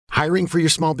Hiring for your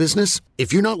small business?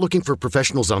 If you're not looking for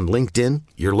professionals on LinkedIn,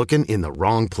 you're looking in the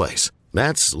wrong place.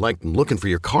 That's like looking for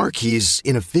your car keys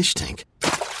in a fish tank.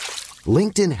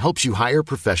 LinkedIn helps you hire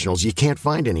professionals you can't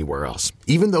find anywhere else,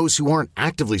 even those who aren't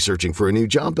actively searching for a new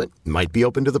job but might be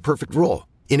open to the perfect role.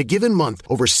 In a given month,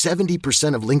 over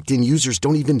 70% of LinkedIn users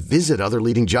don't even visit other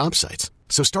leading job sites.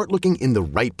 So start looking in the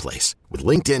right place. With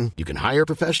LinkedIn, you can hire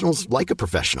professionals like a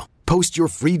professional. Post your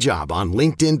free job on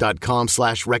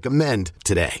linkedin.com/recommend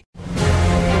today.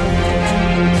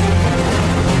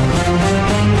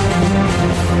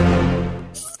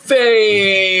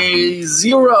 Phase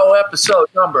Zero, episode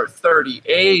number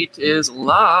 38 is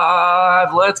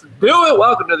live. Let's do it.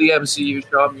 Welcome to the MCU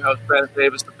show. I'm your host, Brandon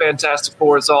Davis. The Fantastic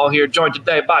Four is all here, joined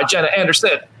today by Jenna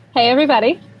Anderson. Hey,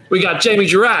 everybody. We got Jamie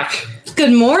Jirac.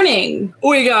 Good morning.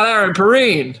 We got Aaron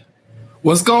Perrine.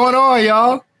 What's going on,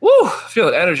 y'all? Woo,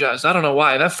 feeling energized. I don't know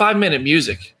why. That 5-minute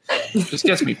music just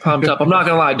gets me pumped up. I'm not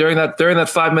going to lie. During that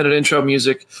 5-minute intro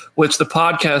music, which the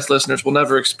podcast listeners will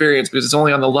never experience because it's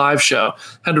only on the live show,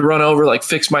 had to run over,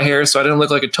 fix my hair so I didn't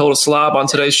look like a total slob on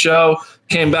today's show.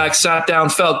 Came back, sat down,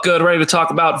 felt good, ready to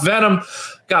talk about Venom.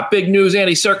 Got big news.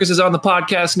 Andy Serkis is on the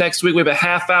podcast next week. We have a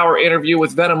half-hour interview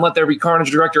with Venom Let There Be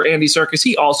Carnage director Andy Serkis.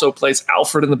 He also plays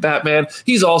Alfred in The Batman.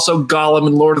 He's also Gollum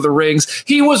in Lord of the Rings.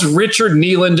 He was Richard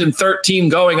Neeland in 13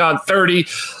 going on 30.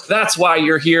 That's why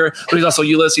you're here. But he's also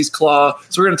Ulysses Claw.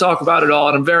 So we're going to talk about it all,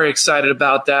 and I'm very excited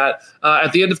about that.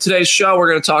 At the end of today's show, we're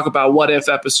going to talk about What If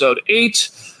Episode 8.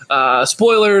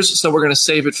 Spoilers, so we're going to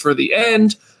save it for the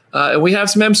end. And we have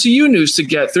some MCU news to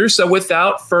get through. So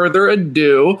without further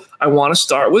ado, I want to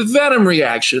start with Venom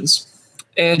reactions.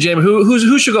 And Jamie,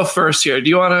 who should go first here?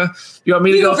 You want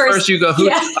me to go first? You go.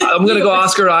 Yeah. I'm going to go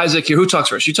Oscar Isaac here. Who talks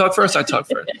first? You talk first. I talk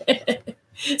first.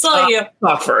 It's all you.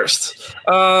 Talk first.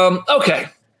 Okay.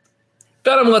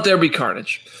 Venom Let There Be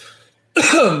Carnage.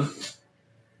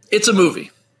 It's a movie.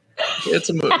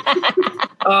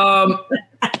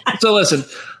 So listen.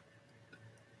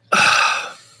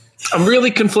 I'm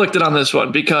really conflicted on this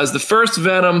one because the first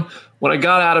Venom, when I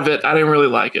got out of it, I didn't really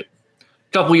like it.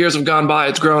 A couple years have gone by.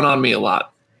 It's grown on me a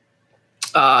lot.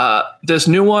 This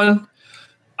new one,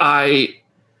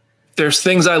 there's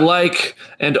things I like,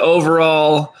 and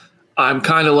overall, I'm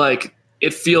kind of like,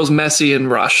 it feels messy and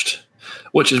rushed,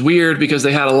 which is weird because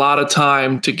they had a lot of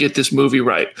time to get this movie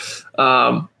right.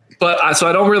 So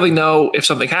I don't really know if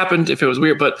something happened, if it was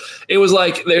weird, but it was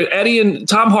like Eddie and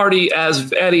Tom Hardy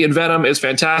as Eddie and Venom is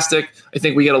fantastic. I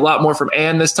think we get a lot more from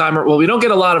Anne this time. Well, we don't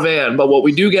get a lot of Anne, but what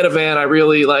we do get of Anne, I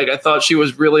really like. I thought she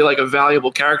was really like a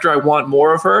valuable character. I want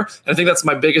more of her. And I think that's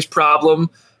my biggest problem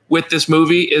with this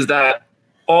movie is that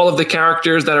all of the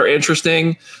characters that are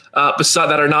interesting,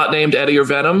 that are not named Eddie or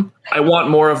Venom, I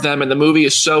want more of them. And the movie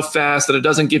is so fast that it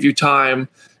doesn't give you time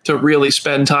to really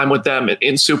spend time with them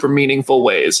in super meaningful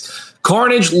ways.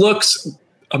 Carnage looks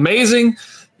amazing.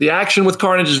 The action with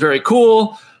Carnage is very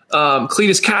cool.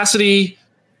 Cletus Cassidy,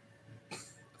 I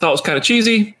thought was kind of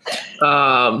cheesy.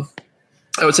 I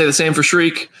would say the same for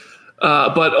Shriek.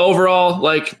 But overall,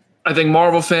 I think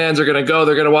Marvel fans are going to go.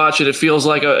 They're going to watch it. It feels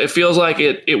like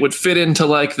it would fit into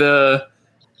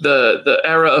the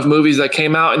era of movies that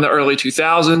came out in the early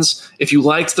 2000s. If you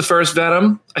liked the first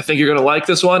Venom, I think you're going to like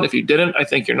this one. If you didn't, I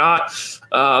think you're not.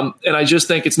 And I just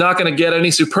think it's not going to get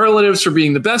any superlatives for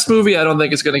being the best movie. I don't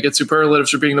think it's going to get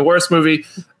superlatives for being the worst movie.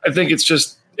 I think it's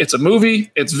a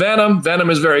movie. It's Venom.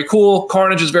 Venom is very cool.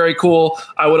 Carnage is very cool.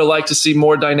 I would have liked to see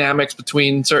more dynamics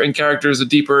between certain characters, a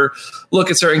deeper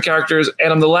look at certain characters.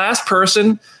 And I'm the last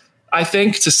person, I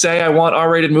think, to say I want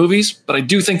R-rated movies, but I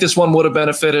do think this one would have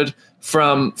benefited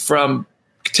from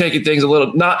taking things a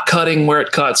little, not cutting where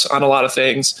it cuts on a lot of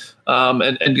things,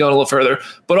 and going a little further.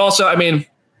 But also, I mean,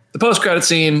 the post-credit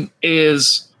scene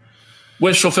is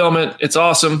wish fulfillment. It's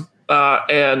awesome.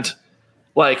 And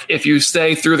if you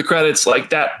stay through the credits,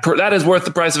 that is worth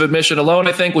the price of admission alone,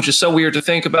 I think, which is so weird to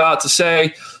think about, to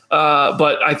say.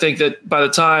 But I think that by the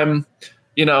time,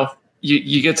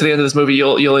 you get to the end of this movie,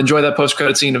 you'll enjoy that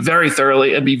post-credit scene very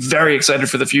thoroughly and be very excited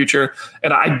for the future.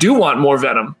 And I do want more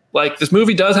Venom. This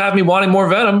movie does have me wanting more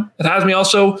Venom. It has me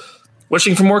also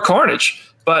wishing for more Carnage.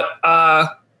 But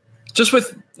just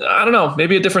with, I don't know,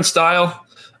 maybe a different style.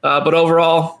 But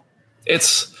overall, I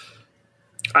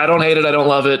don't hate it. I don't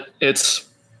love it.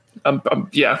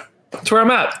 Yeah, that's where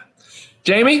I'm at.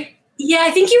 Jamie? Yeah,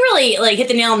 I think you really hit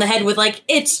the nail on the head with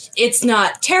it's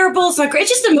not terrible, it's not great.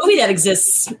 It's just a movie that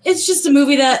exists. It's just a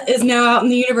movie that is now out in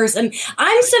the universe. And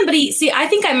I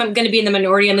think I'm going to be in the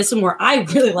minority on this one where I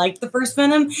really liked the first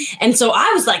Venom. And so I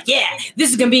was like, yeah,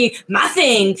 this is going to be my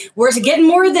thing. We're getting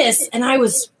more of this. And I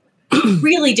was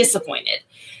really disappointed.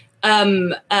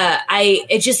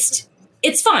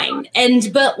 it's fine.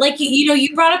 But like,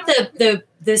 you brought up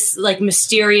this like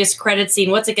mysterious credit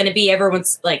scene. What's it going to be?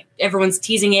 Everyone's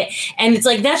teasing it. And it's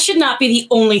like, that should not be the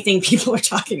only thing people are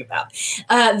talking about.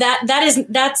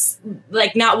 That's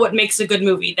like not what makes a good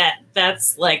movie.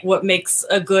 That's like what makes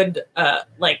a good,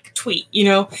 like tweet,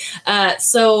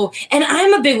 So, and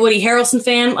I'm a big Woody Harrelson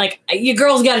fan. Like, your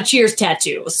girl's got a Cheers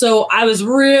tattoo. So I was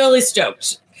really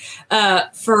stoked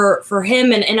for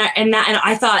him, and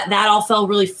I thought that all fell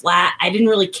really flat. I didn't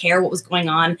really care what was going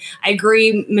on. I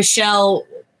agree, Michelle.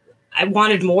 I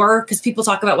wanted more because people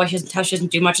talk about how she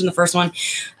doesn't do much in the first one.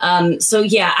 So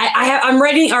yeah, I'm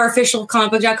writing our official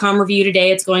comicbook.com review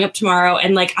today. It's going up tomorrow,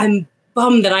 and like I'm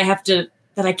bummed that I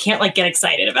can't like get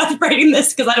excited about writing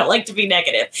this because I don't like to be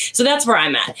negative. So that's where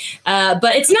I'm at.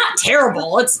 But it's not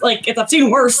terrible. It's like I've seen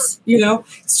worse.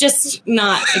 It's just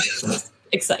not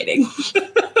exciting.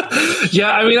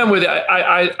 Yeah, I mean, I'm with you.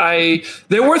 I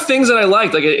there were things that I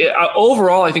liked. Like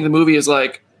overall, I think the movie is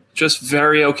like just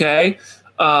very okay.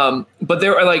 But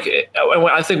there are like,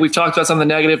 I think we've talked about some of the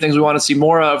negative things we want to see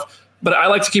more of, but I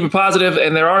like to keep it positive,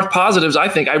 and there are positives. I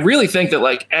really think that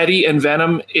like Eddie and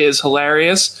Venom is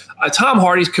hilarious. Tom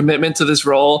Hardy's commitment to this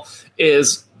role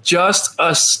is just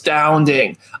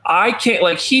astounding. I can't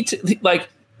like,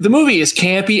 the movie is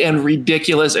campy and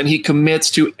ridiculous, and he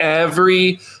commits to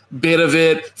every bit of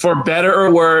it, for better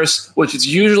or worse, which is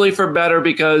usually for better,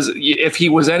 because if he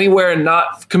was anywhere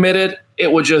not committed,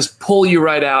 it would just pull you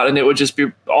right out and it would just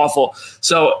be awful.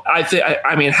 So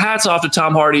I mean, hats off to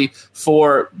Tom Hardy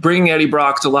for bringing Eddie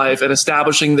Brock to life and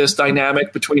establishing this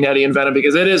dynamic between Eddie and Venom,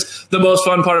 because it is the most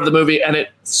fun part of the movie, and it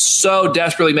so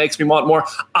desperately makes me want more.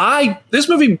 This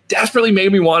movie desperately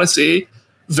made me want to see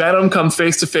Venom come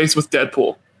face to face with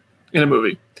Deadpool in a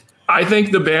movie. I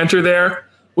think the banter there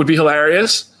would be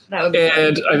hilarious. That would be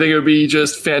fun. I think it would be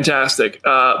just fantastic.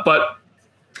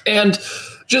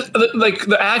 Just like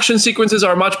the action sequences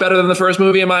are much better than the first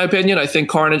movie, in my opinion. I think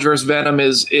Carnage vs. Venom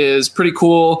is pretty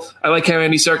cool. I like how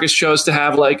Andy Serkis chose to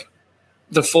have like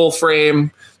the full frame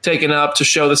taken up to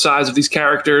show the size of these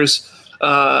characters,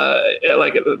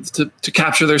 like to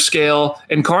capture their scale.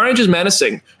 And Carnage is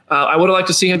menacing. I would have liked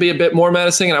to see him be a bit more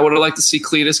menacing, and I would have liked to see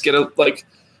Cletus get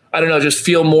just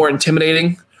feel more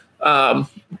intimidating.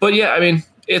 But yeah, I mean,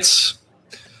 it's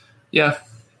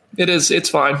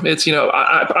fine. It's,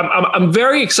 I'm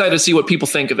very excited to see what people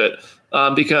think of it,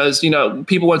 because,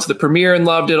 people went to the premiere and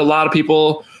loved it. A lot of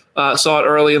people saw it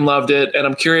early and loved it. And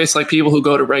I'm curious, like people who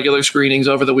go to regular screenings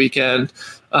over the weekend,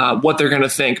 what they're going to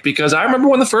think, because I remember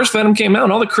when the first Venom came out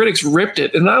and all the critics ripped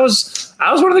it. And I was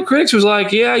one of the critics who was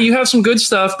like, yeah, you have some good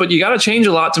stuff, but you got to change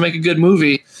a lot to make a good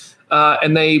movie.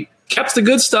 And they kept the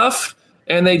good stuff,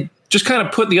 and they just kind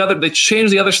of they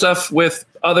changed the other stuff with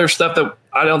other stuff that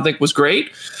I don't think was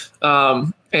great.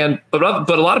 But a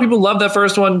lot of people loved that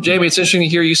first one. Jamie, it's interesting to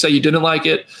hear you say you didn't like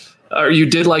it, or you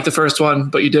did like the first one,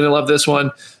 but you didn't love this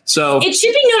one. So it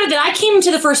should be noted that I came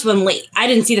to the first one late. I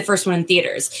didn't see the first one in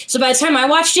theaters. So by the time I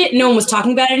watched it, no one was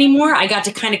talking about it anymore. I got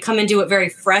to kind of come into it very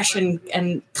fresh and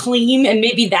clean, and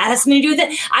maybe that has something to do with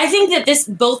it. I think that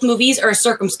both movies are a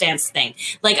circumstance thing.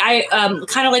 Like I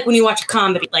kind of like when you watch a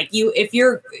comedy, like if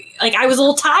you're like, I was a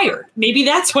little tired. Maybe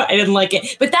that's why I didn't like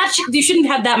it. But you shouldn't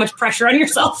have that much pressure on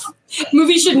yourself.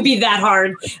 Movies shouldn't be that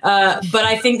hard. But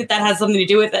I think that has something to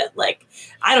do with it. Like,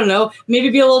 I don't know, maybe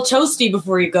be a little toasty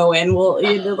before you go in. Well,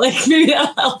 maybe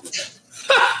that'll help.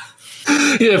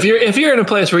 Yeah, if you're in a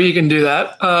place where you can do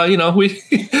that, we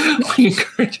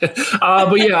encourage it.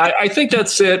 But yeah, I think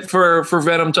that's it for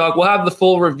Venom Talk. We'll have the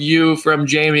full review from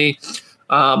Jamie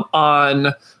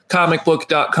on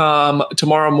comicbook.com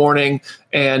tomorrow morning,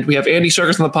 and we have Andy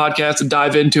Serkis on the podcast to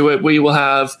dive into it. We will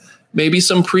have maybe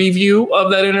some preview of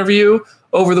that interview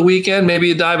over the weekend, maybe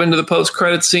a dive into the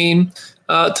post-credit scene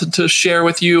to share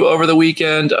with you over the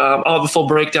weekend. I'll have a full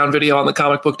breakdown video on the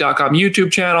comicbook.com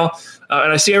YouTube channel.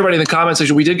 And I see everybody in the comment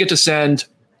section. We did get to send,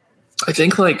 I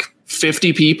think, like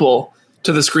 50 people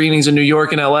to the screenings in New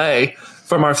York and LA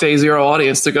from our Phase Zero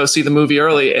audience to go see the movie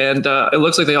early. And it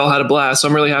looks like they all had a blast. So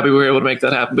I'm really happy we were able to make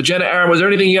that happen. But Jenna, Aaron, was there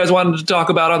anything you guys wanted to talk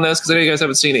about on this? Because I know you guys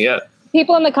haven't seen it yet.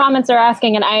 People in the comments are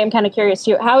asking, and I am kind of curious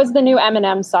too, how is the new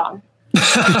Eminem song?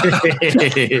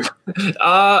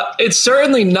 It's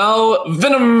certainly no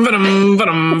venom.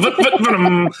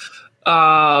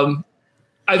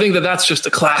 I think that's just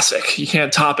a classic. You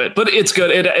can't top it, but it's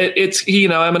good. It's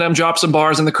Eminem dropped some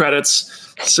bars in the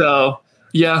credits, so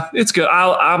yeah, it's good.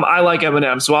 I like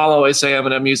Eminem, so I'll always say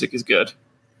Eminem music is good.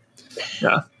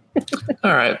 Yeah.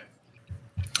 All right.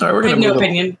 We're gonna move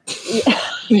opinion.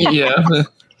 Yeah.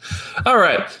 All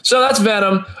right. So that's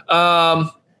Venom.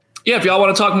 yeah, if y'all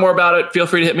want to talk more about it, feel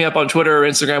free to hit me up on Twitter or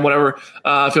Instagram, whatever.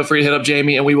 Feel free to hit up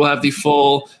Jamie, and we will have the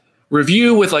full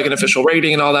review with like an official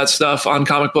rating and all that stuff on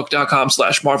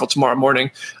comicbook.com/Marvel tomorrow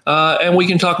morning. And we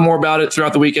can talk more about it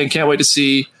throughout the weekend. Can't wait to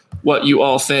see what you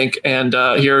all think and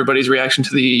hear everybody's reaction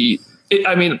to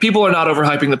people are not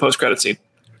overhyping the post-credit scene.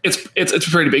 It's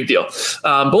a pretty big deal.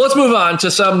 But let's move on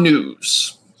to some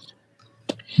news.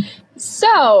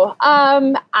 So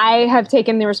I have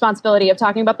taken the responsibility of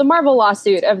talking about the Marvel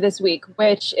lawsuit of this week,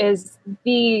 which is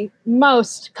the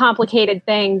most complicated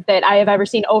thing that I have ever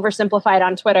seen oversimplified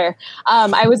on Twitter.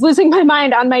 I was losing my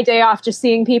mind on my day off just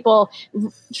seeing people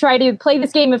try to play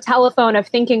this game of telephone of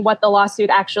thinking what the lawsuit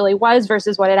actually was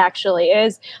versus what it actually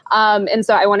is. And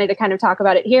so I wanted to kind of talk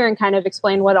about it here and kind of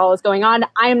explain what all is going on.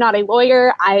 I am not a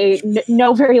lawyer. I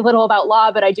know very little about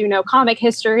law, but I do know comic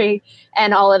history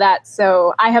and all of that.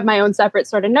 So I have my own separate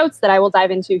sort of notes that I will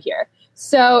dive into here.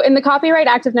 So in the Copyright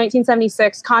Act of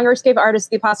 1976, Congress gave artists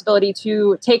the possibility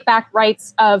to take back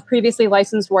rights of previously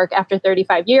licensed work after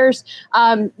 35 years.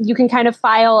 You can kind of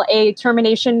file a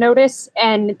termination notice,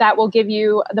 and that will give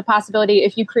you the possibility,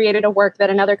 if you created a work that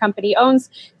another company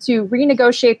owns, to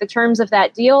renegotiate the terms of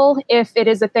that deal if it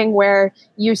is a thing where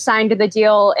you signed the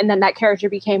deal and then that character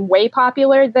became way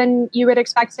popular than you had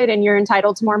expected and you're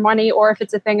entitled to more money, or if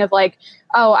it's a thing of like,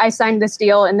 oh, I signed this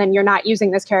deal and then you're not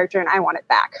using this character and I want it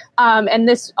back. And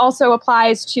this also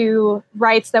applies to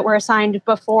rights that were assigned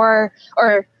before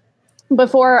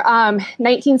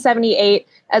 1978,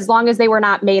 as long as they were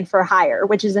not made for hire,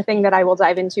 which is a thing that I will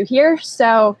dive into here.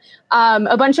 So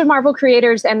a bunch of Marvel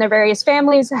creators and their various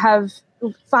families have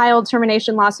filed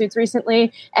termination lawsuits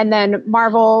recently, and then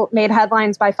Marvel made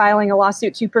headlines by filing a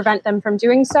lawsuit to prevent them from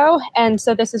doing so. And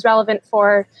so this is relevant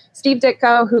for Steve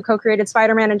Ditko, who co-created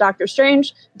Spider-Man and Doctor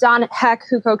Strange, Don Heck,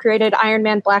 who co-created Iron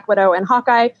Man, Black Widow, and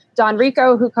Hawkeye, Don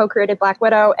Rico, who co-created Black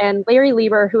Widow, and Larry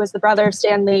Lieber, who is the brother of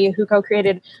Stan Lee, who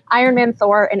co-created Iron Man,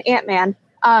 Thor, and Ant-Man.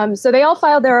 So they all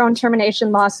filed their own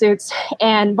termination lawsuits,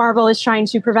 and Marvel is trying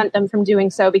to prevent them from doing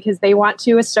so because they want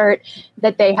to assert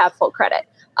that they have full credit.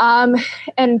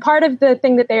 And part of the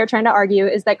thing that they are trying to argue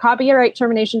is that copyright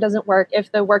termination doesn't work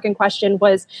if the work in question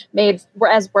was made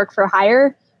as work for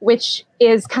hire, which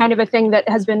is kind of a thing that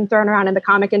has been thrown around in the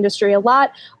comic industry a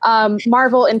lot.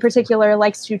 Marvel in particular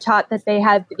likes to tout that they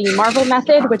had the Marvel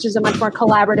method, which is a much more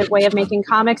collaborative way of making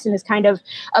comics and is kind of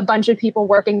a bunch of people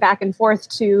working back and forth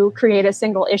to create a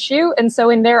single issue. And so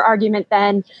in their argument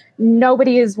then,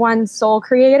 nobody is one sole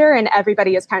creator and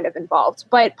everybody is kind of involved.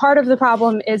 But part of the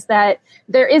problem is that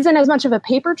there isn't as much of a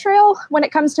paper trail when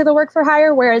it comes to the work for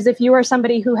hire, whereas if you are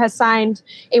somebody who has signed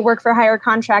a work for hire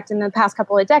contract in the past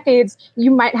couple of decades,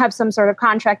 you might have some sort of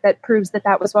contract that proves that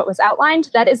that was what was outlined.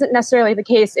 That isn't necessarily the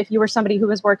case if you were somebody who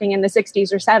was working in the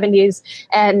 60s or 70s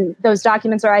and those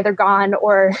documents are either gone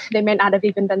or they may not have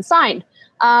even been signed.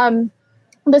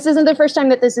 This isn't the first time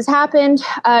that this has happened.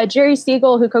 Jerry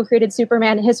Siegel, who co-created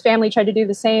Superman, his family tried to do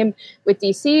the same with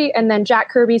DC, and then Jack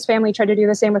Kirby's family tried to do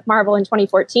the same with Marvel in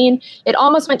 2014. It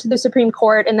almost went to the Supreme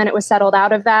Court, and then it was settled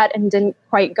out of that and didn't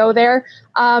quite go there.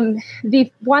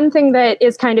 The one thing that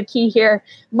is kind of key here,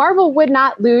 Marvel would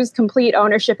not lose complete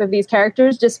ownership of these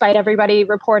characters, despite everybody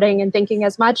reporting and thinking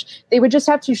as much. They would just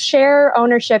have to share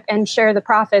ownership and share the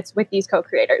profits with these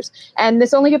co-creators. And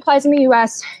this only applies in the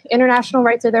US. International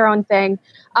rights are their own thing.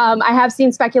 I have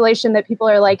seen speculation that people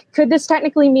are like, could this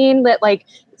technically mean that like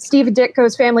Steve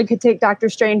Ditko's family could take Doctor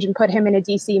Strange and put him in a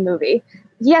DC movie?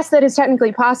 Yes, that is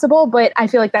technically possible, but I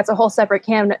feel like that's a whole separate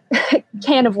can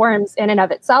of worms in and of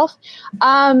itself.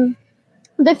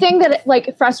 The thing that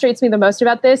like frustrates me the most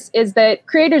about this is that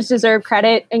creators deserve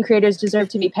credit and creators deserve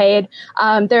to be paid.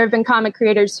 There have been comic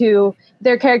creators who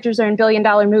their characters are in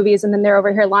billion-dollar movies and then they're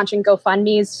over here launching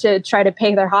GoFundMes to try to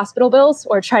pay their hospital bills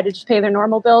or try to just pay their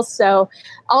normal bills. So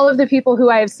all of the people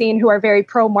who I have seen who are very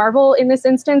pro-Marvel in this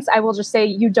instance, I will just say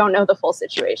you don't know the full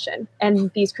situation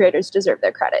and these creators deserve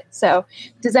their credit. So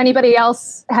does anybody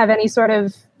else have any sort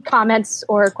of comments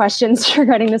or questions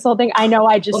regarding this whole thing? I know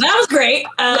I just... Well, that was great.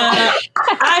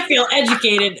 I feel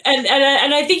educated. And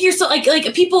I think you're so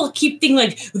like people keep thinking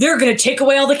like they're going to take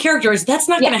away all the characters. That's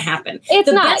not going to happen.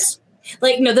 It's not.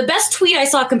 The best tweet I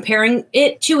saw comparing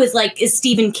it to is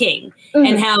Stephen King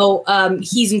and how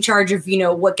he's in charge of,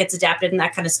 what gets adapted and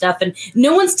that kind of stuff. And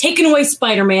no one's taken away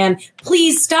Spider-Man.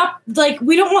 Please stop.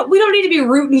 We don't need to be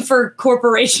rooting for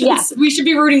corporations. Yeah. We should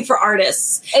be rooting for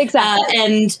artists. Exactly.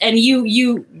 And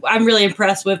I'm really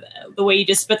impressed with the way you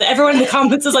just spit that. Everyone in the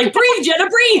comments is like, breathe, Jenna,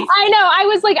 breathe. I know. I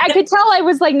was like, I could tell I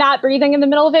was like not breathing in the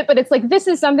middle of it, but it's like, this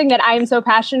is something that I am so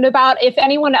passionate about. If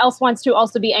anyone else wants to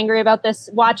also be angry about this,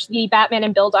 watch the Batman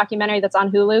and Bill documentary that's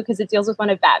on Hulu because it deals with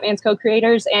one of Batman's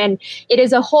co-creators. And it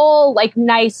is a whole like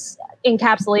nice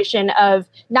encapsulation of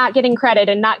not getting credit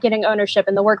and not getting ownership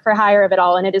and the work for hire of it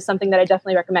all. And it is something that I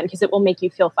definitely recommend because it will make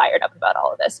you feel fired up about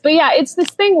all of this. But yeah, it's this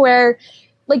thing where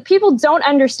like people don't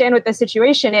understand what the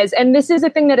situation is. And this is a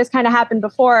thing that has kind of happened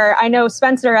before. I know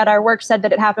Spencer at our work said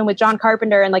that it happened with John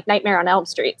Carpenter and like Nightmare on Elm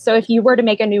Street. So if you were to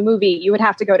make a new movie, you would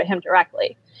have to go to him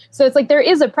directly. So it's like there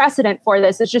is a precedent for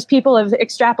this. It's just people have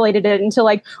extrapolated it into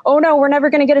like, oh no, we're never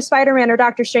going to get a Spider-Man or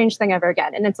Doctor Strange thing ever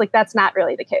again. And it's like, that's not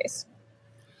really the case.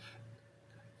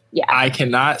 Yeah. I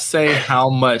cannot say how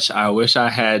much I wish I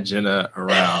had Jenna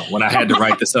around when I had to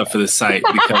write this up for the site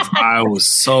because I was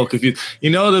so confused. You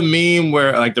know the meme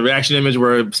where like the reaction image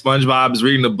where SpongeBob is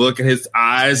reading the book and his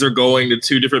eyes are going to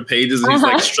two different pages and he's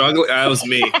like struggling? That was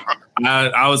me.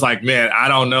 I was like, man, I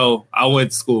don't know. I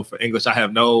went to school for English. I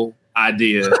have no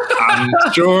idea. I'm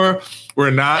sure we're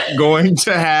not going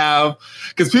to have,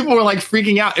 because people were like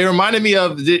freaking out. It reminded me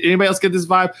of, did anybody else get this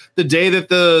vibe? The day that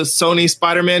the Sony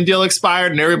Spider-Man deal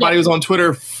expired and everybody was on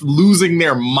Twitter losing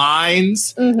their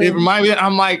minds. It reminded me,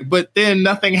 I'm like, but then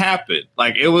nothing happened.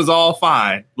 Like it was all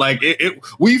fine. Like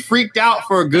we freaked out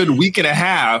for a good week and a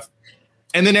half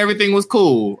and then everything was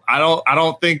cool. I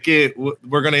don't think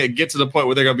we're going to get to the point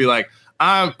where they're going to be like,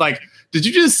 I'm like, did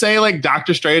you just say like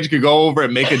Doctor Strange could go over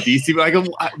and make a DC? Like,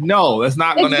 no, that's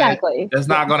not gonna. Exactly. That's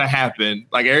not gonna happen.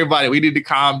 Like everybody, we need to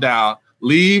calm down.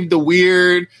 Leave the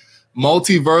weird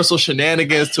multiversal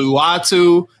shenanigans to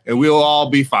Uatu, and we'll all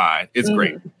be fine. It's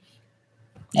great.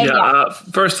 Yeah.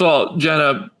 First of all,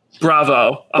 Jenna,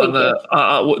 bravo on the.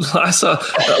 I saw.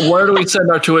 Where do we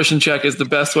send our tuition check? Is the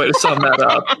best way to sum that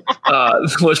up.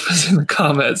 Which was in the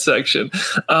comment section.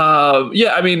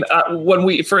 Yeah, I mean,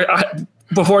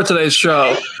 before today's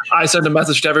show, I sent a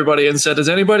message to everybody and said, does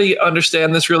anybody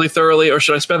understand this really thoroughly or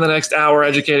should I spend the next hour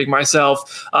educating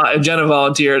myself? And Jenna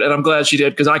volunteered, and I'm glad she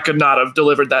did because I could not have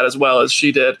delivered that as well as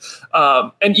she did.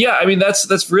 And yeah, I mean,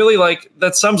 that's really like,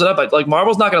 that sums it up. Like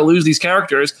Marvel's not going to lose these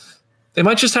characters. They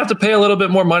might just have to pay a little bit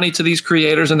more money to these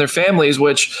creators and their families,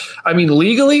 which, I mean,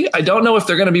 legally, I don't know if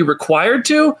they're going to be required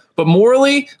to, but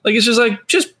morally, like, it's just like,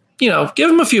 give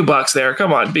them a few bucks there.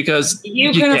 Come on, because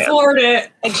you can afford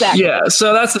it. Exactly. Yeah.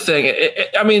 So that's the thing.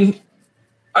 I mean,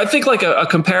 I think like a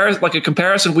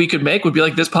comparison we could make would be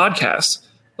like this podcast.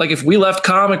 Like if we left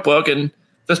comic book and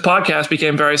this podcast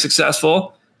became very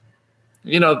successful,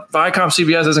 Viacom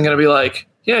CBS isn't going to be like,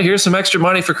 yeah, here's some extra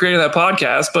money for creating that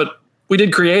podcast, but we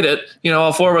did create it.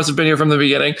 All four of us have been here from the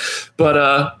beginning. But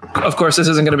of course, this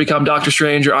isn't going to become Doctor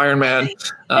Strange or Iron Man.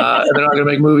 And they're not going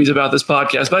to make movies about this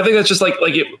podcast. But I think that's just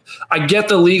I get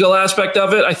the legal aspect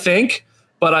of it, I think.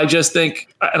 But I just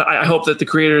think, and I hope that the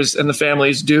creators and the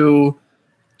families do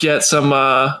get some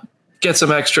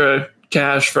extra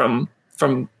cash from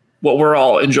what we're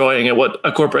all enjoying and what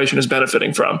a corporation is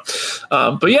benefiting from.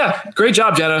 But yeah, great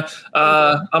job, Jenna.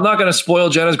 I'm not going to spoil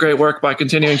Jenna's great work by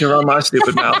continuing to run my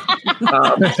stupid mouth.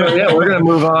 So yeah, we're going to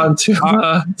move on to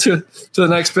the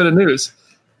next bit of news.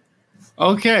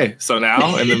 Okay, so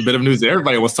now in the bit of news that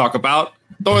everybody wants to talk about,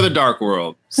 Thor: The Dark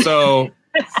World. So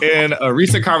in a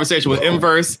recent conversation with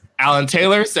Inverse, Alan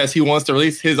Taylor says he wants to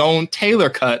release his own Taylor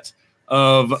cut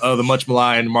of the much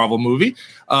maligned Marvel movie.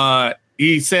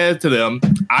 He said to them,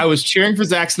 I was cheering for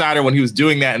Zack Snyder when he was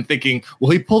doing that and thinking, will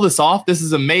he pull this off? This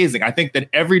is amazing. I think that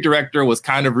every director was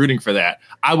kind of rooting for that.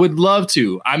 I would love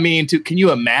to. I mean, can you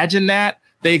imagine that?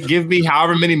 They give me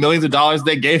however many millions of dollars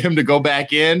they gave him to go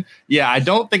back in. Yeah, I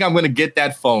don't think I'm going to get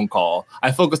that phone call.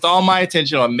 I focused all my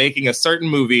attention on making a certain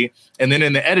movie. And then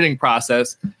in the editing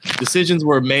process, decisions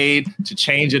were made to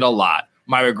change it a lot.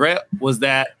 My regret was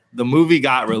that the movie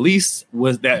got released,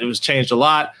 was that it was changed a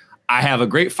lot. I have a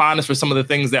great fondness for some of the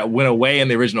things that went away in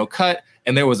the original cut,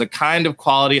 and there was a kind of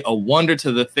quality, a wonder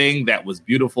to the thing that was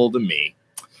beautiful to me.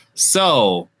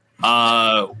 So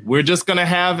we're just going to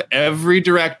have every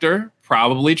director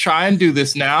probably try and do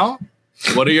this now.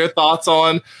 What are your thoughts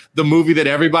on the movie that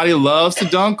everybody loves to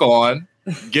dunk on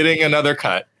getting another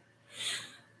cut?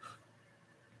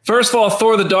 First of all,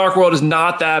 Thor: The Dark World is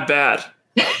not that bad.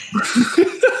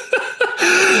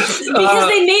 Because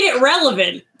they made it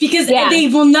relevant. Because they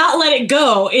will not let it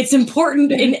go. It's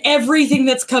important in everything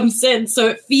that's come since. So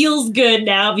it feels good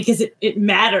now because it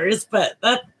matters. But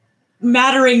that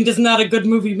mattering does not a good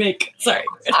movie make. Sorry.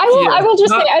 I will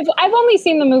just say I've only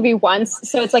seen the movie once,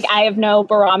 so it's like I have no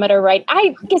barometer, right?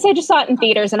 I guess I just saw it in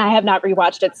theaters and I have not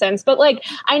rewatched it since. But like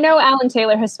I know Alan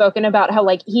Taylor has spoken about how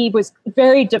like he was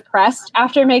very depressed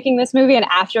after making this movie and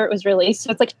after it was released.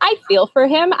 So it's like I feel for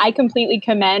him. I completely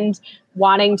commend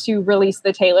wanting to release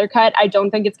the Taylor cut. I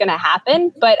don't think it's going to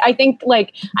happen, but I think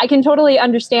like I can totally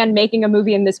understand making a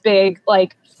movie in this big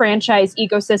like franchise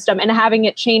ecosystem and having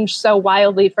it change so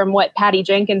wildly from what Patty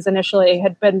Jenkins initially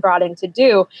had been brought in to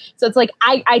do. So it's like,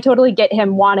 I totally get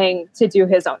him wanting to do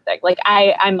his own thing. Like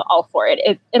I'm all for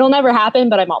it. It'll never happen,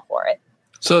 but I'm all for it.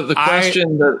 So the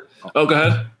question go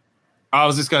ahead. I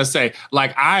was just going to say,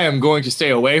 like, I am going to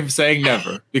stay away from saying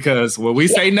never, because when we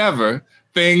say never,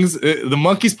 the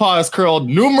monkey's paw has curled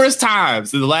numerous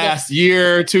times in the last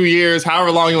year, 2 years,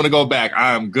 however long you want to go back.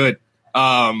 I'm good.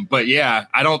 But yeah,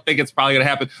 I don't think it's probably going to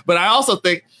happen. But I also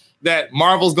think that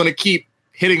Marvel's going to keep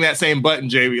hitting that same button,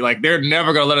 JB. Like, they're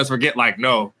never going to let us forget, like,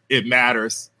 no, it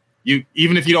matters.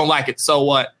 Even if you don't like it, so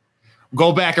what?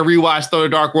 Go back and rewatch Thor: The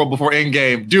Dark World before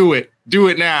Endgame. Do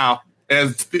it now.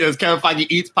 As Kevin Feige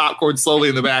eats popcorn slowly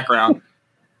in the background.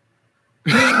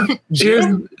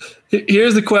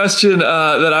 Here's the question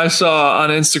that I saw on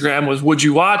Instagram was, would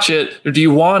you watch it, or do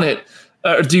you want it?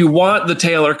 Or do you want the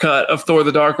Taylor cut of Thor: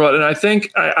 The Dark World? And I think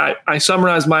I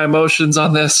summarized my emotions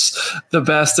on this the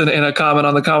best in a comment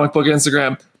on the comic book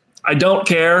Instagram. I don't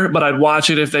care, but I'd watch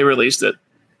it if they released it.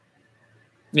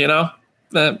 You know?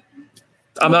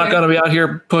 I'm not going to be out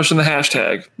here pushing the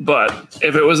hashtag, but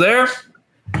if it was there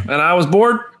and I was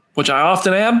bored, which I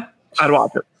often am, I'd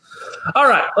watch it. All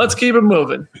right, let's keep it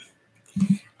moving.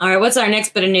 All right, what's our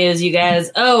next bit of news, you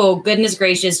guys? Oh, goodness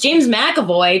gracious. James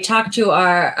McAvoy talked to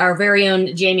our very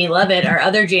own Jamie Lovett, our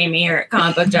other Jamie here at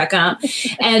comicbook.com,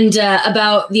 and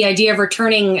about the idea of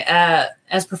returning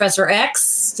as Professor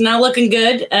X. It's not looking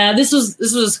good. This was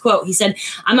his quote. He said,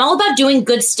 "I'm all about doing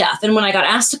good stuff. And when I got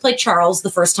asked to play Charles the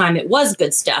first time, it was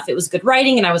good stuff. It was good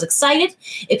writing and I was excited.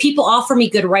 If people offer me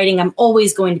good writing, I'm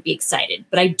always going to be excited.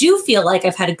 But I do feel like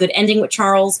I've had a good ending with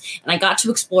Charles and I got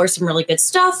to explore some really good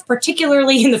stuff,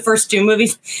 particularly in the first 2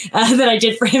 movies that I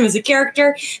did for him as a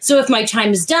character. So if my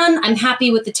time is done, I'm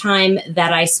happy with the time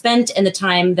that I spent and the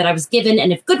time that I was given.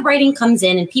 And if good writing comes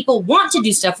in and people want to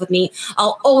do stuff with me,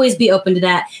 I'll always be open to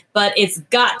that, but it's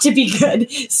got to be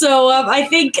good." So I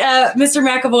think Mr.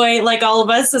 McAvoy, like all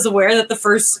of us, is aware that the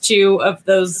first 2 of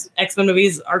those X-Men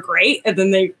movies are great, and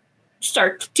then they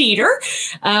start to teeter.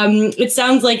 It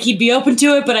sounds like he'd be open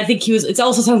to it, but I think it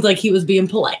also sounds like he was being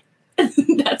polite.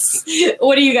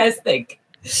 What do you guys think?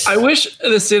 I wish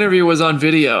this interview was on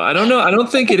video. I don't know. I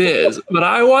don't think it is, but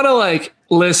I want to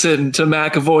listen to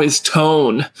McAvoy's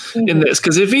tone in this.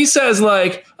 Because if he says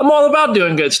I'm all about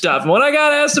doing good stuff. And when I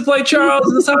got asked to play Charles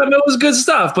this time, it was good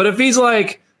stuff. But if he's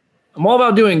like, I'm all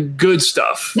about doing good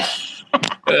stuff.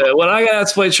 When I got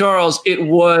asked to play Charles, it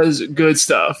was good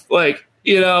stuff.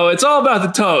 It's all about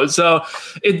the tone. So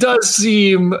it does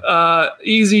seem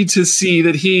easy to see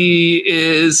that he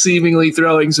is seemingly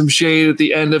throwing some shade at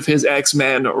the end of his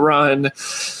X-Men run.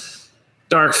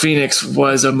 Dark Phoenix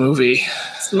was a movie.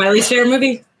 It's my least favorite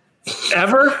movie.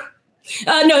 Ever?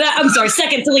 No, I'm sorry.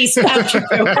 Second to least after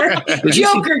Joker.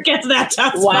 Joker gets that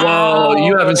top spot. Wow,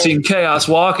 you haven't seen Chaos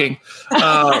Walking.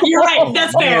 You're right.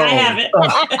 That's fair. I haven't.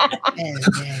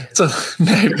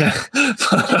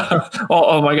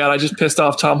 Oh my God! I just pissed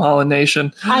off Tom Holland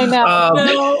Nation. I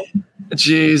know.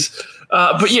 Jeez.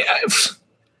 But yeah,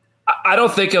 I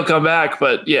don't think he'll come back.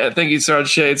 But yeah, I think he's throwing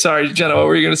shade. Sorry, Jenna. What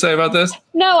were you going to say about this?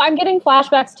 No, I'm getting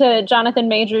flashbacks to Jonathan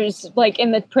Majors,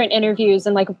 in the print interviews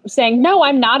and saying, no,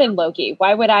 I'm not in Loki.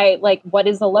 Why would I, what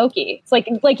is a Loki? It's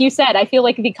like you said, I feel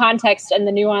like the context and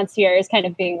the nuance here is kind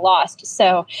of being lost.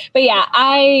 So, but yeah,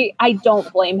 I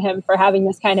don't blame him for having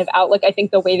this kind of outlook. I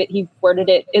think the way that he worded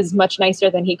it is much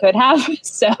nicer than he could have.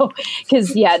 So,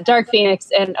 because yeah, Dark Phoenix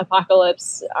and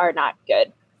Apocalypse are not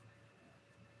good.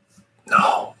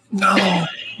 No,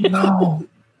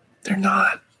 they're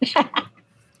not.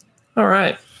 All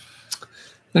right.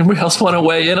 Anybody else want to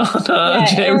weigh in on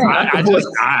James?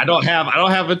 I don't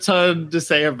have a ton to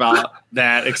say about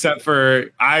that, except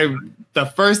for the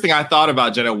first thing I thought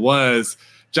about, Jenna, was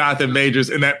Jonathan Majors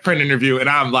in that print interview, and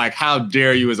I'm like, how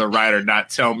dare you as a writer not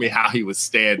tell me how he was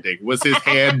standing? Was his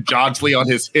hand jauntily on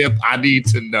his hip? I need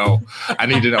to know.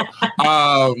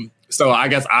 So I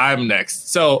guess I'm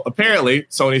next. So apparently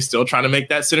Sony's still trying to make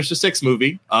that Sinister Six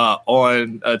movie.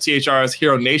 On THR's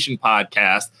Hero Nation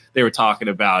podcast, they were talking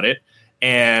about it.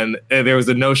 And there was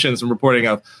a notion, some reporting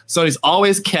of Sony's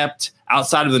always kept,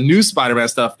 outside of the new Spider-Man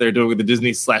stuff they're doing with the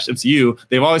Disney/MCU,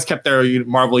 they've always kept their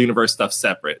Marvel Universe stuff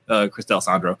separate, Chris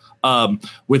D'Alessandro.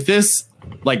 With this,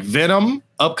 Venom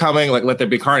upcoming, Let There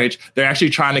Be Carnage, they're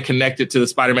actually trying to connect it to the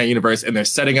Spider-Man universe, and they're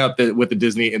setting up with the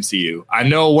Disney MCU. I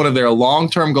know one of their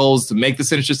long-term goals is to make the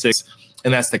Sinister Six,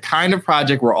 and that's the kind of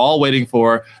project we're all waiting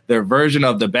for, their version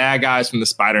of the bad guys from the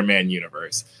Spider-Man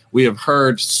universe. We have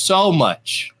heard so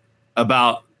much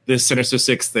about this Sinister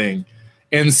Six thing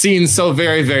and seen so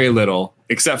very, very little.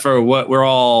 except for what we're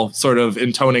all sort of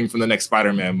intoning from the next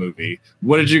Spider-Man movie.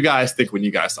 What did you guys think when you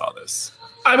guys saw this?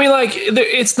 I mean, like,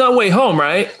 it's No Way Home,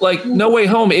 right? Like, No Way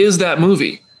Home is that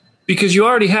movie because you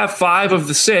already have 5 of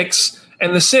the 6,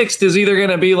 and the 6th is either going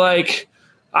to be like,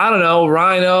 I don't know,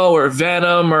 Rhino or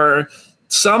Venom or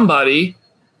somebody.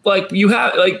 Like, you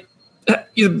have, like,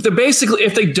 they're basically,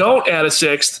 if they don't add a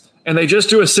 6th and they just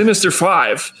do a Sinister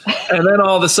 5, and then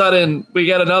all of a sudden we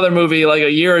get another movie like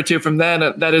a year or two from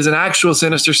then that is an actual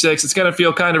Sinister 6, it's going to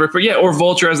feel kind of, or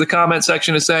Vulture, as the comment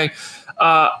section is saying.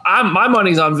 My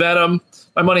money's on Venom.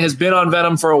 My money has been on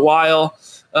Venom for a while.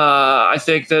 I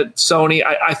think that Sony,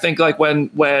 I think like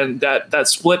when that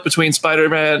split between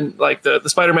Spider-Man, like the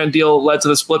Spider-Man deal led to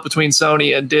the split between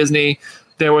Sony and Disney,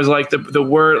 there was like the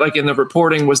word, like in the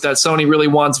reporting, was that Sony really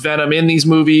wants Venom in these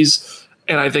movies.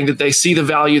 And I think that they see the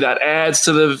value that adds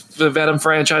to the Venom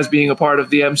franchise being a part of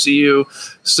the MCU.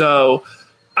 So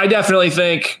I definitely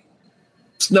think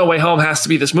No Way Home has to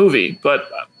be this movie. But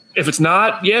if it's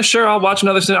not, yeah, sure, I'll watch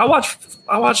another. I'll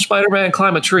watch Spider-Man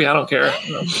climb a tree. I don't care.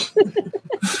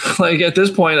 Like at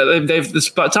this point,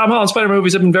 Tom Holland Spider-Man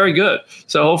movies have been very good.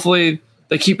 So hopefully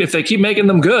if they keep making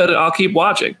them good, I'll keep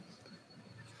watching.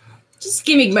 Just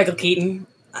give me Michael Keaton.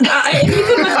 If you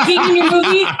put Michael Keaton in your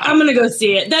movie, I'm gonna go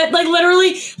see it. That, like,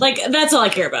 literally, like, that's all I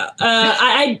care about.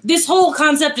 This whole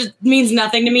concept just means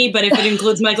nothing to me. But if it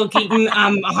includes Michael Keaton,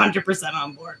 I'm 100%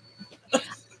 on board.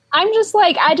 I'm just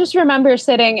like, I just remember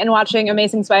sitting and watching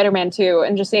Amazing Spider-Man 2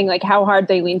 and just seeing like how hard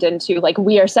they leaned into, like,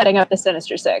 we are setting up the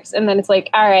Sinister Six. And then it's like,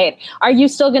 all right, are you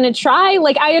still going to try?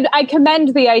 Like, I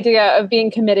commend the idea of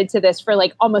being committed to this for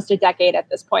like almost a decade at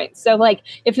this point. So like,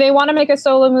 if they want to make a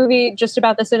solo movie just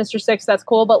about the Sinister Six, that's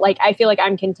cool. But like, I feel like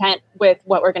I'm content with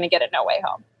what we're going to get at No Way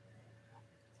Home.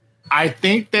 I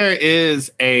think there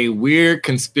is a weird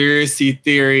conspiracy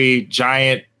theory,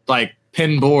 giant like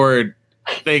pinboard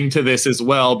thing to this as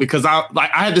well, because I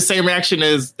had the same reaction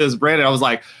as Brandon. I was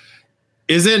like,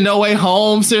 is it No Way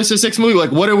Home Sinister Six movie?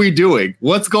 Like, what are we doing?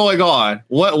 What's going on?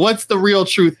 What's the real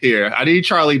truth here? I need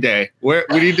Charlie Day. We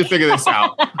need to figure this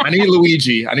out. I need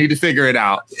Luigi. I need to figure it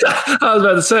out. I was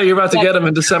about to say, you're about to get him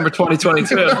in December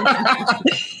 2022.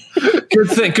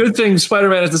 Good thing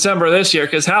Spider-Man is December this year,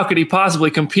 because how could he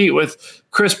possibly compete with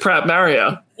Chris Pratt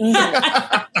Mario?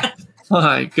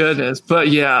 My goodness. But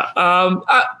yeah,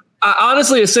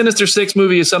 honestly, a Sinister Six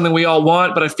movie is something we all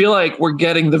want, but I feel like we're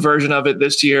getting the version of it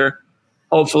this year,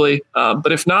 hopefully.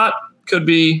 But if not, could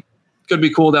be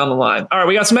cool down the line. All right,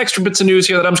 we got some extra bits of news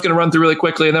here that I'm just going to run through really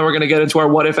quickly, and then we're going to get into our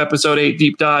What If Episode 8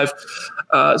 deep dive.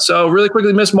 So really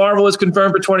quickly, Ms. Marvel is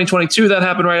confirmed for 2022. That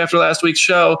happened right after last week's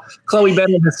show. Chloe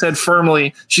Benjamin has said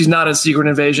firmly she's not in Secret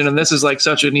Invasion, and this is like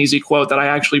such an easy quote that I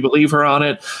actually believe her on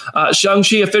it.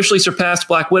 Shang-Chi officially surpassed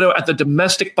Black Widow at the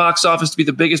domestic box office to be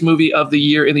the biggest movie of the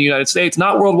year in the United States.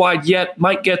 Not worldwide yet,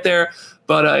 might get there.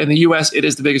 But in the U.S., it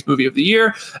is the biggest movie of the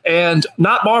year. And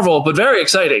not Marvel, but very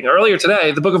exciting. Earlier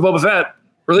today, the Book of Boba Fett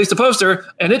released a poster,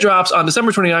 and it drops on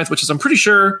December 29th, which is, I'm pretty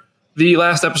sure, the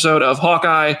last episode of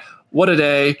Hawkeye. What a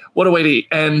day. What a way to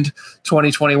end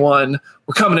 2021.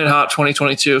 We're coming in hot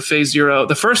 2022, Phase Zero,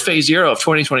 the first Phase Zero of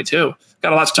 2022.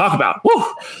 Got a lot to talk about. Woo!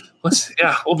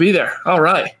 We'll be there. All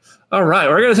right.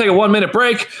 We're going to take a 1-minute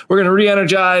break. We're going to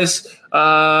re-energize.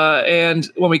 And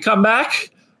when we come back,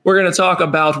 we're going to talk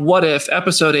about What If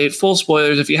Episode 8, full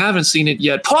spoilers. If you haven't seen it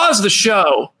yet, pause the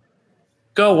show.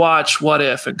 Go watch What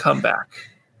If and come back.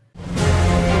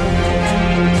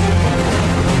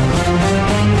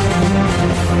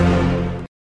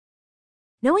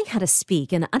 Knowing how to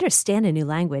speak and understand a new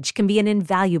language can be an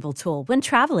invaluable tool when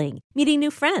traveling, meeting new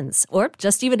friends, or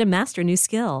just even to master a new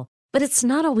skill. But it's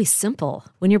not always simple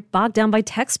when you're bogged down by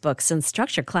textbooks and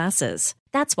structure classes.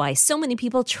 That's why so many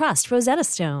people trust Rosetta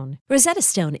Stone. Rosetta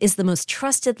Stone is the most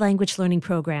trusted language learning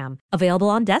program, available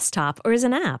on desktop or as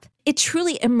an app. It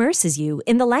truly immerses you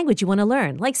in the language you want to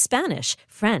learn, like Spanish,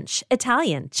 French,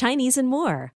 Italian, Chinese, and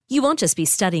more. You won't just be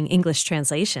studying English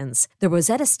translations. The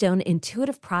Rosetta Stone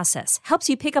intuitive process helps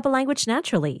you pick up a language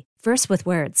naturally, first with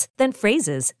words, then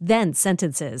phrases, then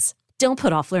sentences. Don't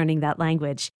put off learning that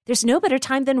language. There's no better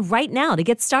time than right now to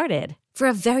get started. For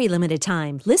a very limited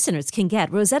time, listeners can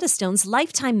get Rosetta Stone's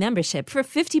lifetime membership for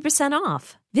 50%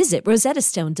 off. Visit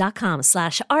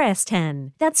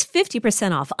rosettastone.com/rs10. That's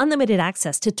 50% off unlimited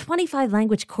access to 25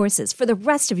 language courses for the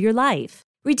rest of your life.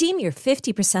 Redeem your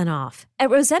 50% off at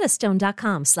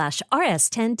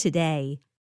rosettastone.com/rs10 today.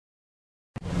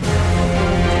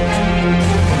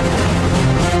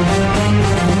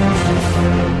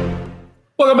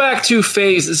 Welcome back to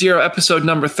Phase Zero, episode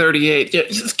number 38. Yeah,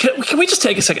 can we just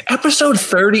take a second? Episode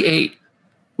 38.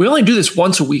 We only do this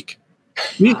once a week.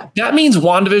 That means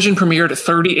WandaVision premiered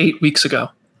 38 weeks ago.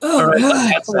 All right,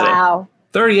 that's it. Wow.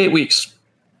 38 weeks.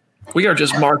 We are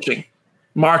just marching.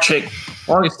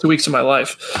 Longest 2 weeks of my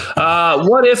life.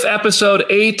 What if episode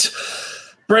 8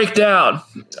 breakdown?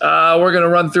 We're going to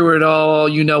run through it all.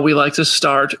 You know, we like to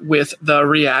start with the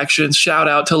reactions. Shout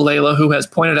out to Layla, who has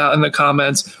pointed out in the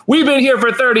comments, we've been here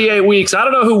for 38 weeks. I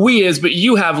don't know who we is, but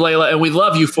you have, Layla, and we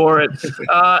love you for it.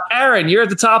 Aaron, you're at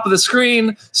the top of the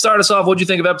screen. Start us off. What do you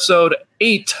think of episode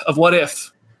 8 of What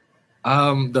If?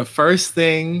 The first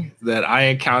thing that I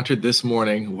encountered this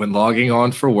morning when logging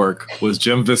on for work was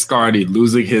Jim Viscardi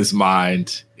losing his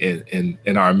mind in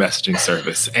our messaging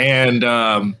service.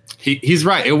 And he's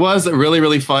right. It was really,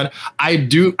 really fun. I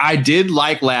did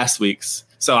like last week's.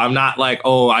 So I'm not like,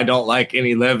 oh, I don't like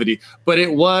any levity, but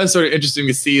it was sort of interesting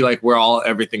to see like where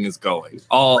everything is going.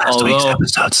 Last week's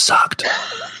episode sucked.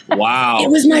 Wow.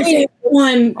 It was my favorite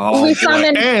one. Oh,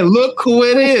 hey, look who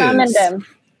it is. Summoned him.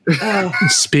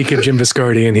 Speak of Jim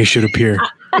Viscardi, and he should appear.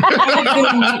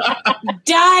 I've been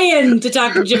dying to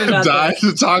talk to Jim about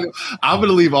this. I'm going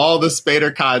to leave all the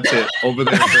Spader content over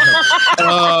there.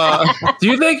 Do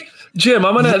you think, Jim,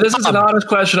 this is an honest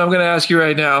question I'm going to ask you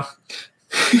right now.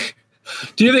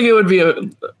 Do you think it would be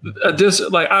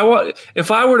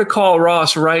if I were to call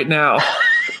Ross right now,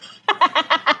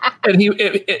 and do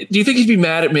you think he'd be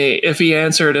mad at me if he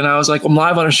answered and I was like, I'm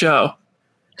live on a show?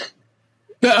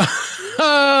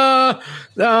 I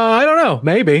don't know.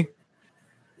 Maybe.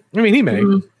 I mean, he may.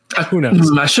 Who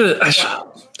knows? I should.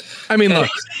 I mean,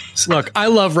 look. I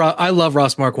love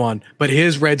Ross Marquand, but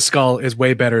his Red Skull is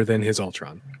way better than his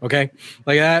Ultron. Okay,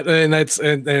 like that,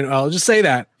 and I'll just say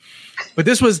that. But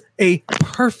this was a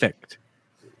perfect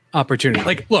opportunity.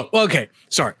 Like, look. Okay,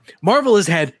 sorry. Marvel has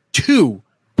had 2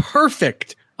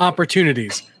 perfect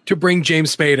opportunities to bring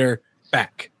James Spader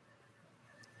back.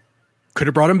 Could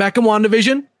have brought him back in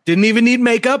WandaVision. Didn't even need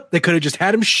makeup. They could have just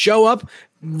had him show up,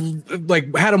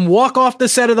 like had him walk off the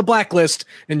set of The Blacklist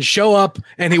and show up,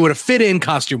 and he would have fit in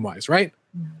costume-wise, right?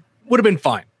 Would have been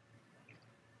fine.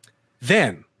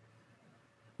 Then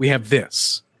we have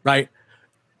this, right?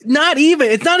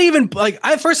 It's not even like,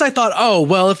 at first I thought, oh,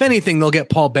 well, if anything, they'll get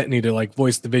Paul Bettany to like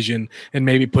voice the Vision and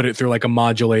maybe put it through like a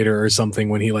modulator or something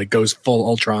when he like goes full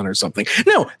Ultron or something.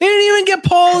 No, they didn't even get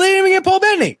Paul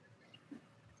Bettany.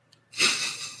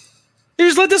 You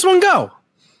just let this one go,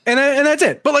 and that's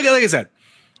it. But like I said,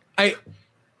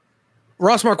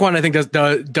 Ross Marquand I think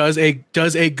does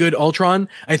a good Ultron.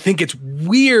 I think it's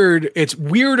weird. It's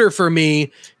weirder for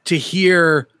me to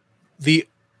hear the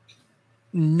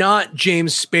not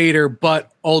James Spader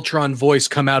but Ultron voice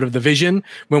come out of the Vision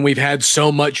when we've had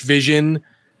so much Vision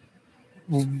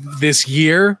this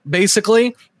year.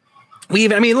 Basically,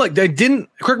 look, they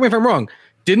didn't. Correct me if I'm wrong.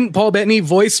 Didn't Paul Bettany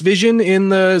voice Vision in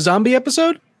the zombie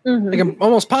episode? Mm-hmm. Like I'm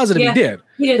almost positive he did.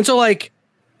 And so like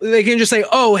they can just say,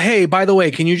 oh, hey, by the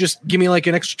way, can you just give me like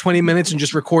an extra 20 minutes and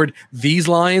just record these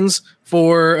lines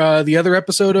for the other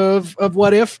episode of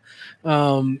What If?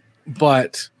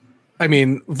 But I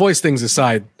mean, voice things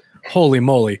aside, holy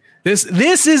moly. This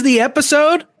is the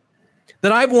episode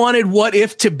that I've wanted What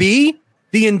If to be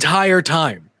the entire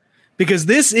time. Because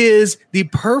this is the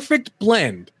perfect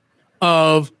blend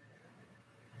of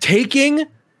taking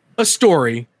a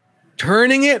story,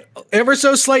 turning it ever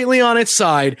so slightly on its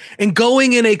side, and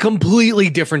going in a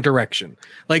completely different direction.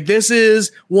 Like this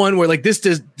is one where like this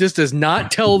does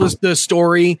not tell retell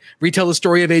the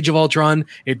story of Age of Ultron.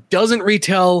 It doesn't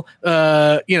retell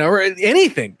or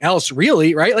anything else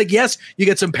really, right? Like yes, you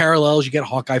get some parallels. You get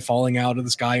Hawkeye falling out of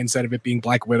the sky instead of it being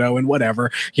Black Widow and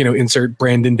whatever. Insert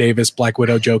Brandon Davis Black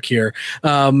Widow joke here.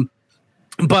 But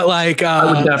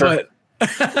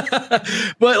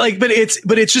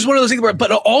it's just one of those things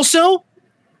but also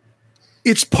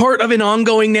it's part of an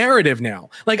ongoing narrative now.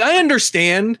 Like I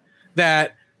understand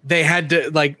that they had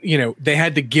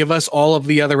to give us all of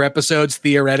the other episodes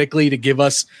theoretically to give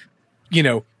us,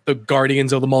 the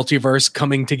Guardians of the Multiverse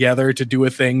coming together to do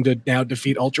a thing to now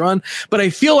defeat Ultron. But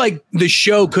I feel like the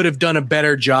show could have done a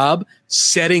better job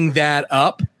setting that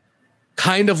up,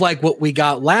 kind of like what we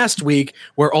got last week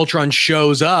where Ultron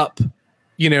shows up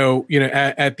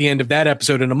at the end of that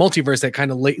episode in a multiverse that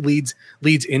kind of leads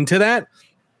into that.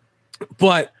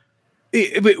 But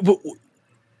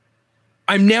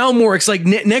I'm now more excited.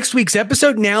 Next week's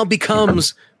episode now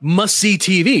becomes must see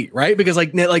TV, right? Because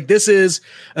like this is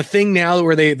a thing now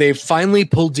where they've finally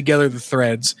pulled together the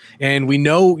threads, and we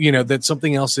know that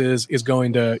something else is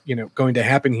going to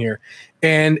happen here,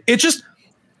 and it's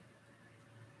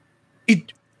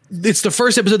the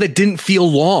first episode that didn't feel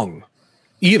long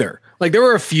either. Like there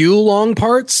were a few long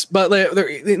parts, but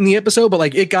in the episode, but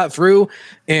like it got through,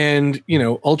 and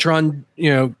Ultron,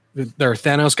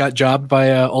 Thanos got jobbed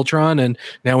by Ultron, and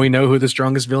now we know who the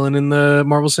strongest villain in the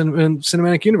Marvel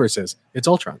Cinematic Universe is. It's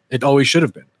Ultron. It always should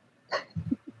have been.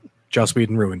 Joss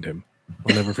Whedon ruined him.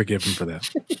 I'll never forgive him for that,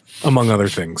 among other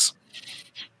things.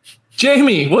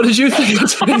 Jamie, what did you think?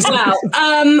 Wow.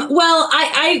 Well,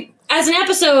 I as an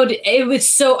episode, it was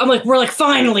so, we're like,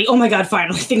 finally, oh my God,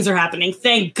 finally, things are happening.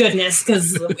 Thank goodness,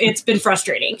 because it's been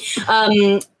frustrating.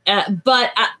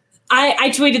 But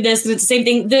I tweeted this, and it's the same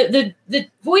thing. The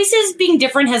voices being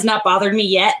different has not bothered me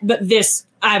yet, but this,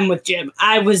 I'm with Jim.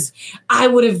 I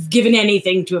would have given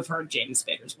anything to have heard James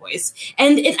Spader's voice.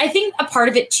 And I think a part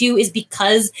of it, too, is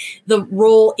because the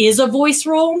role is a voice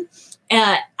role.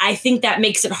 I think that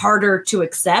makes it harder to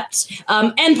accept,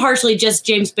 and partially just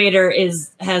James Spader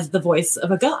has the voice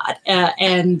of a god,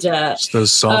 and just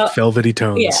those soft, velvety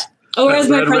tones. Yeah, or as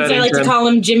my friends I like to call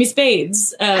him, Jimmy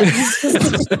Spades.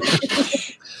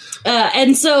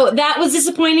 And so that was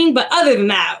disappointing, but other than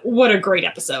that, what a great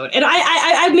episode! And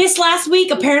I missed last week.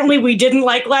 Apparently, we didn't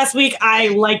like last week. I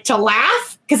like to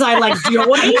laugh because I like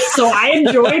joy, so I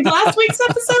enjoyed last week's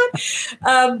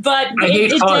episode. But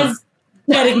it does.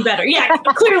 Getting better. Yeah,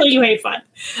 clearly you hate fun.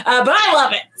 But I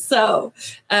love it. So,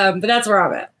 but that's where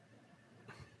I'm at.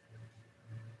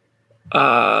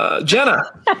 Jenna.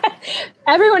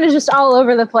 Everyone is just all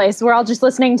over the place. We're all just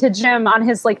listening to Jim on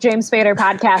his James Spader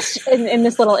podcast in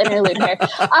this little interlude here.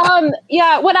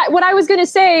 What I was going to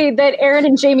say that Aaron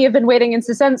and Jamie have been waiting in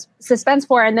suspense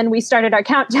for, and then we started our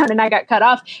countdown and I got cut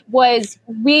off, was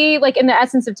we in the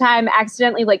essence of time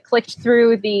accidentally clicked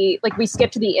through we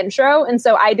skipped the intro, and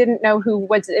so I didn't know who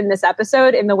was in this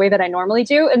episode in the way that I normally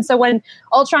do, and so when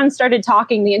Ultron started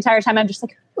talking the entire time, I'm just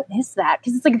like, who is that?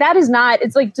 Because it's that is not.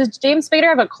 It's does James Spader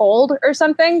have a cold or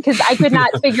something? Because I could not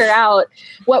figure out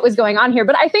what was going on here.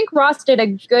 But I think Ross did a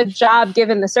good job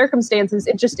given the circumstances.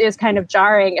 It just is kind of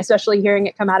jarring, especially hearing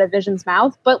it come out of Vision's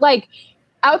mouth. But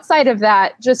outside of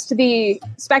that, just the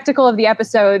spectacle of the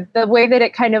episode, the way that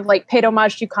it kind of paid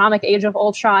homage to comic Age of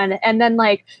Ultron, and then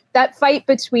that fight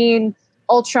between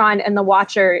Ultron and the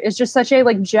Watcher is just such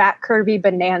a Jack Kirby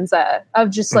bonanza of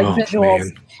just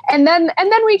visuals. Man.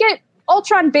 And then we get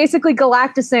Ultron basically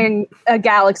galacticing a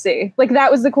galaxy.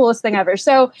 That was the coolest thing ever.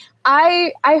 So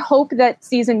I hope that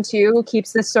season 2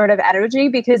 keeps this sort of energy,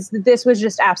 because this was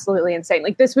just absolutely insane.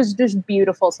 This was just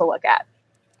beautiful to look at.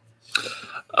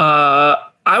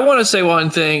 I want to say one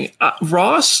thing.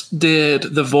 Ross did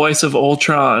the voice of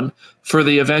Ultron for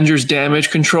the Avengers Damage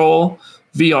Control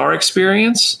VR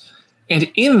experience.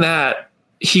 And in that,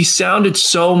 he sounded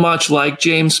so much like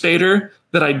James Spader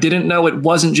that I didn't know it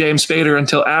wasn't James Spader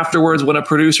until afterwards when a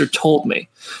producer told me.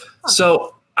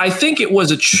 So I think it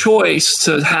was a choice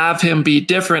to have him be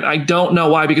different. I don't know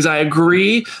why, because I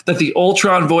agree that the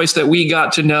Ultron voice that we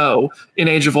got to know in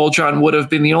Age of Ultron would have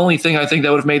been the only thing I think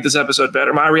that would have made this episode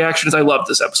better. My reaction is I loved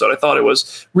this episode. I thought it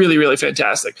was really, really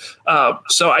fantastic.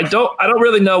 So I don't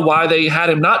really know why they had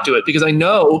him not do it, because I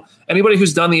know anybody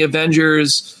who's done the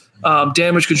Avengers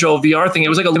Damage Control VR thing, it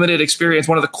was a limited experience,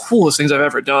 one of the coolest things I've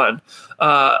ever done.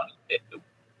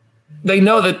 They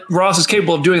know that Ross is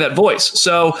capable of doing that voice.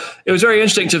 So it was very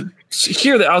interesting to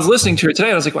hear that. I was listening to it today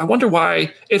and I was like, well, I wonder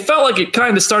why. It felt like it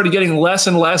kind of started getting less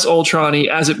and less Ultron-y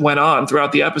as it went on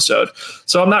throughout the episode.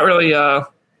 So I'm not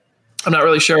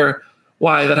really sure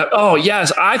why that happened. Oh,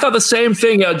 yes. I thought the same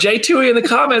thing. J2E in the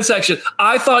comment section.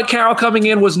 I thought Carol coming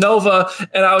in was Nova,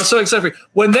 and I was so excited.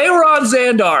 When they were on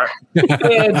Xandar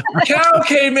and Carol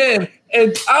came in,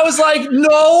 and I was like,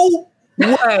 no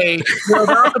way we're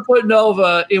about to put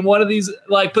Nova in one of these. I was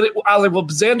like, well,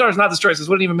 Xandar's not the choice. This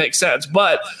wouldn't even make sense.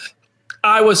 But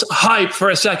I was hyped for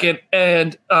a second,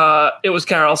 and it was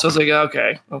Carol. So I was like,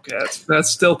 okay, that's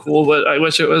still cool, but I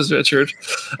wish it was Richard.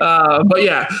 But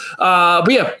yeah,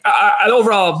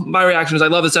 overall, my reaction is I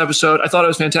love this episode. I thought it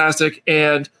was fantastic,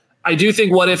 and I do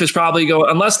think What If is probably going,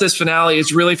 unless this finale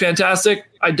is really fantastic,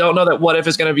 I don't know that What If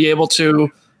is going to be able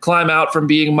to climb out from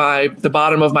being the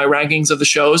bottom of my rankings of the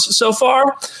shows so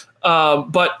far.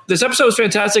 But this episode was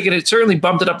fantastic, and it certainly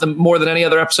bumped it up more than any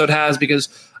other episode has, because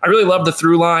I really love the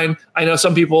through line. I know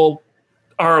some people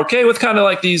are okay with kind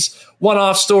of these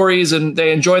one-off stories, and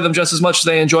they enjoy them just as much as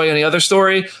they enjoy any other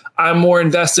story. I'm more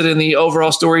invested in the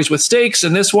overall stories with stakes,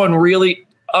 and this one really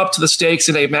up to the stakes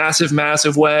in a massive,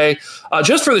 massive way.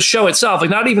 Just for the show itself,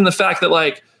 not even the fact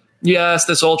that yes,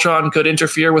 this Ultron could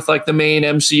interfere with the main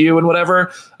MCU and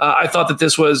whatever. I thought that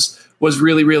this was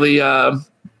really, really, it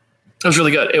was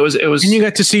really good. It was, and you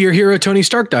got to see your hero Tony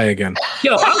Stark die again.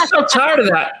 I'm so tired of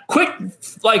that. Quick,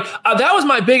 that was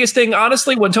my biggest thing,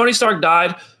 honestly. When Tony Stark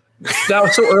died, that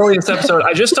was so early in this episode.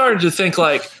 I just started to think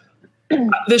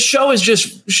this show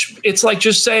is it's like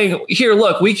just saying, here,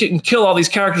 look, we can kill all these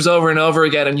characters over and over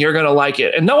again and you're going to like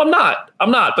it. And no, I'm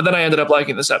not. But then I ended up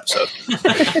liking this episode.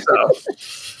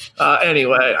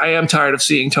 Anyway, I am tired of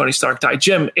seeing Tony Stark die.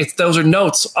 Jim, those are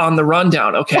notes on the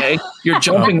rundown, okay? You're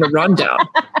jumping the rundown.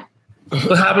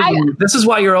 What happened? This is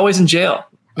why you're always in jail.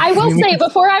 I will say,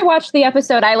 before I watched the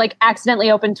episode, I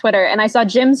accidentally opened Twitter and I saw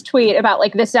Jim's tweet about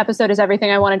this episode is everything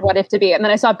I wanted What If to be. And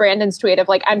then I saw Brandon's tweet of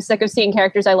I'm sick of seeing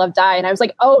characters I love die. And I was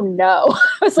like, oh no.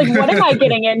 I was like, what am I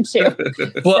getting into?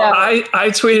 Well, so. I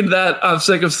tweeted that I'm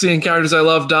sick of seeing characters I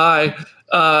love die.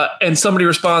 And somebody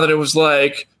responded, it was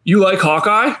like, you like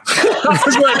Hawkeye? I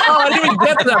was like, oh, I didn't even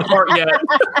get to that part yet.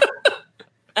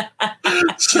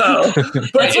 So,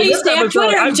 but that's why you stay on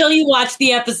Twitter until you watch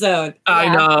the episode.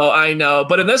 I know.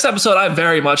 But in this episode, I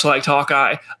very much liked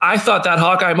Hawkeye. I thought that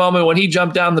Hawkeye moment when he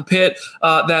jumped down the pit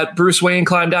that Bruce Wayne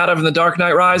climbed out of in The Dark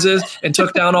Knight Rises and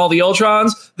took down all the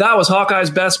Ultrons, that was Hawkeye's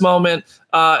best moment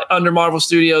under Marvel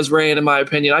Studios' reign, in my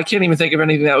opinion. I can't even think of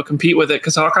anything that would compete with it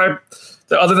because Hawkeye,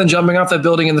 other than jumping off that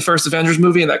building in the first Avengers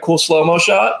movie and that cool slow-mo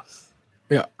shot,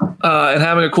 and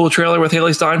having a cool trailer with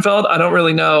Haley Steinfeld, I don't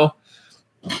really know.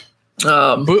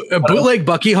 Bootleg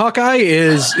Bucky Hawkeye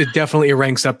it definitely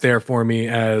ranks up there for me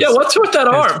as what's with that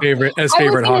arm? Favorite I was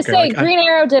Hawkeye. Say, Green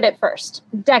Arrow did it first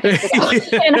decades ago,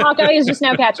 and Hawkeye is just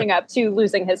now catching up to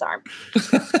losing his arm.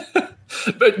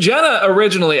 But Jenna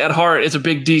originally at heart is a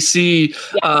big DC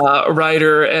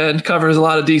writer and covers a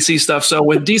lot of DC stuff. So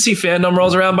when DC fandom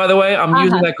rolls around, by the way, I'm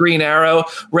using that Green Arrow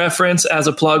reference as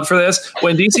a plug for this.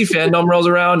 When DC fandom rolls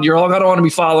around, you're all going to want to be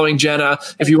following Jenna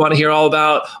if you want to hear all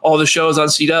about all the shows on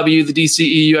CW, the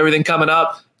DCEU, everything coming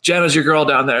up. Jenna's your girl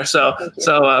down there. So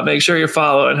make sure you're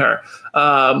following her.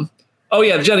 Oh,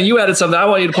 yeah, Jenna, you added something. I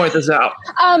want you to point this out.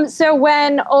 So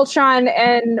when Ultron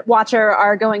and Watcher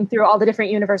are going through all the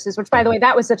different universes, which, by the way,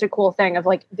 that was such a cool thing of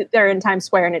they're in Times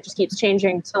Square and it just keeps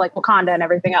changing to Wakanda and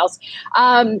everything else.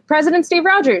 President Steve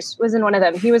Rogers was in one of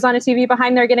them. He was on a TV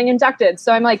behind there getting inducted.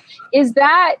 So I'm like, is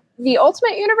that the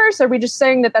Ultimate Universe? Or are we just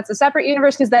saying that that's a separate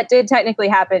universe? Because that did technically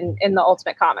happen in the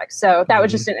Ultimate Comics. So that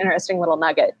was just an interesting little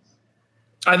nugget.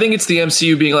 I think it's the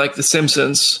MCU being like The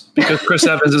Simpsons because Chris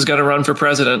Evans is going to run for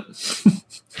president.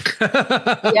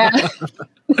 Yeah.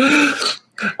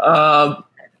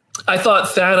 I thought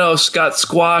Thanos got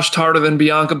squashed harder than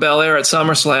Bianca Belair at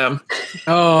SummerSlam.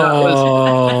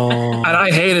 Oh. And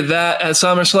I hated that at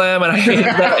SummerSlam, and I hated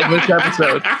that in this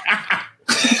episode.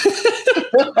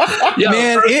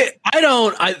 Man,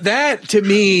 that to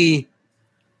me,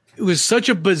 it was such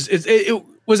a it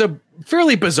was a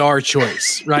fairly bizarre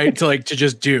choice, right? to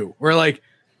just do. Where I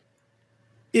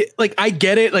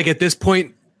get it. At this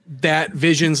point, that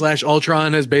Vision /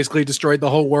 Ultron has basically destroyed the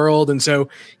whole world, and so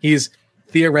he's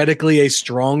theoretically a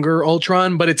stronger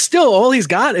Ultron. But it's still all he's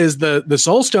got is the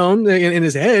Soul Stone in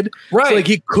his head. Right?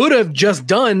 So, he could have just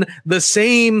done the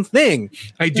same thing.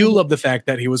 I do love the fact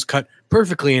that he was cut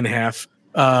perfectly in half,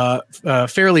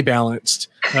 fairly balanced,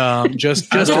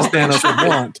 just as Thanos would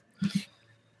want.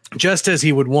 Just as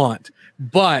he would want,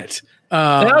 but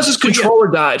Thanos' controller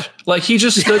died. He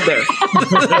just stood there.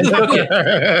 And took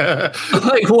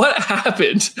it. What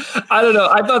happened? I don't know.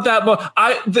 I thought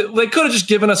they could have just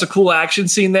given us a cool action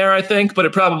scene there. I think, but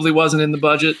it probably wasn't in the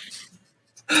budget.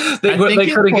 They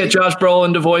couldn't get Josh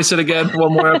Brolin to voice it again for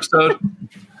one more episode.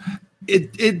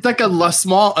 It's like a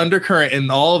small undercurrent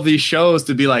in all of these shows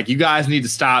to be like, you guys need to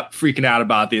stop freaking out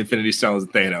about the Infinity Stones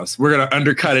and Thanos. We're going to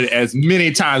undercut it as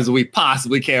many times as we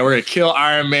possibly can. We're going to kill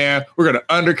Iron Man. We're going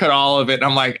to undercut all of it. And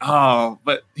I'm like, oh,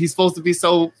 but he's supposed to be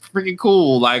so freaking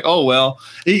cool. Oh, well,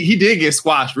 he did get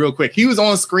squashed real quick. He was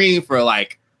on screen for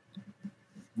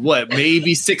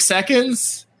maybe 6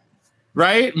 seconds?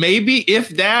 Right? Maybe if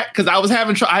that, because I was I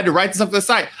had to write this up to the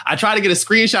site. I tried to get a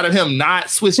screenshot of him not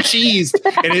Swiss cheese,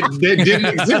 and it didn't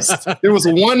exist. There was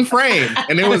one frame,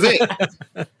 and it was it.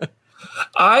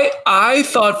 I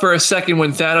thought for a second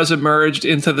when Thanos emerged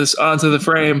onto the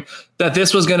frame that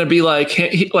this was going to be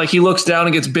he looks down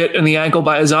and gets bit in the ankle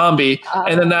by a zombie,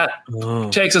 and then that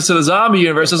takes us to the zombie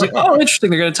universe. I was like, oh, interesting.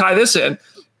 They're going to tie this in.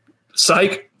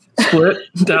 Psych, split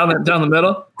down the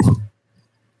middle.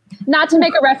 Not to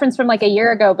make a reference from a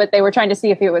year ago, but they were trying to see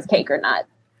if it was cake or not.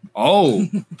 Oh,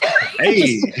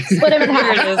 hey. Split him in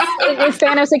half. Is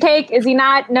Thanos a cake? Is he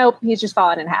not? Nope. He's just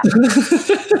fallen in half.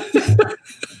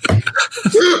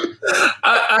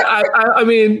 I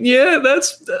mean, yeah,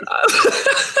 that's. That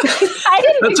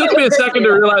took me a second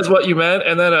to realize what you meant,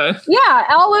 and then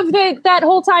all of that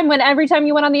whole time every time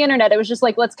you went on the internet, it was just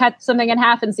let's cut something in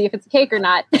half and see if it's a cake or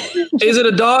not. Is it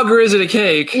a dog or is it a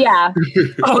cake? Yeah.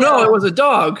 Oh no, it was a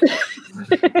dog.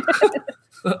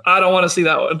 I don't want to see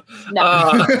that one.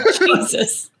 No.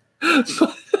 Jesus.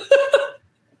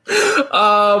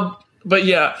 But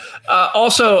yeah.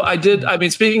 Also,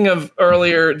 speaking of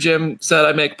earlier, Jim said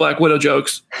I make Black Widow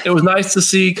jokes. It was nice to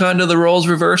see kind of the roles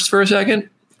reversed for a second.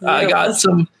 I got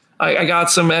some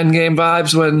Endgame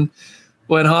vibes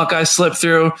when Hawkeye slipped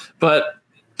through, but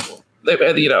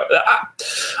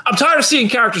I'm tired of seeing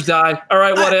characters die. All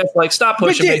right, what if? Like, stop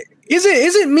pushing me. Is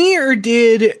it me, or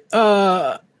did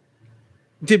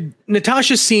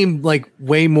Natasha seem like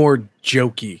way more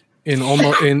jokey in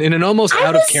an almost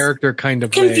out of character kind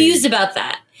of confused way? about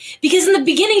that? Because in the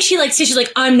beginning, she's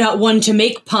like, I'm not one to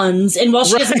make puns. And while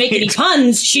she doesn't make any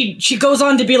puns, she goes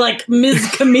on to be like Ms.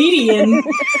 Comedian.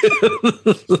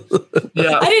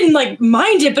 Yeah. I didn't like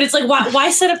mind it, but it's like, why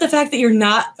set up the fact that you're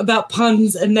not about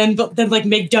puns and then like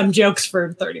make dumb jokes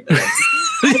for 30 minutes?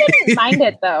 I didn't mind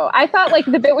it though. I thought like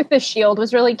the bit with the shield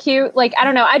was really cute. Like, I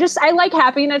don't know. I like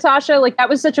happy Natasha. Like, that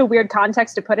was such a weird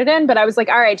context to put it in, but I was like,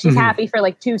 all right, she's happy for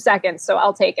like 2 seconds, so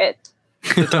I'll take it.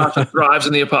 Natasha thrives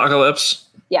in the apocalypse.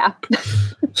 Yeah.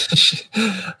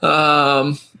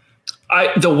 The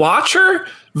Watcher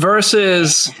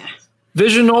versus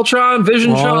Vision Ultron.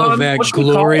 All of that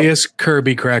glorious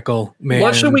Kirby crackle, man.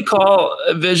 What should we call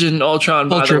Vision Ultron,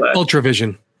 by the way?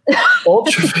 Ultravision.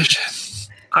 Ultravision.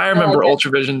 I remember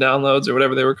Ultravision downloads or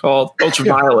whatever they were called.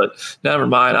 Ultraviolet. Never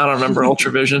mind. I don't remember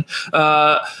Ultravision.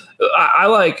 I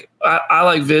like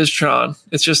Viztron.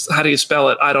 It's just, how do you spell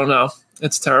it? I don't know.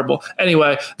 It's terrible.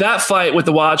 Anyway, that fight with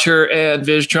the Watcher and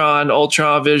Viztron,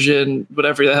 Ultron, Vision,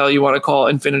 whatever the hell you want to call it,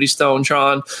 Infinity Stone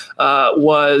Tron,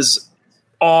 was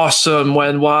awesome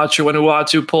when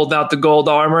Uatu pulled out the gold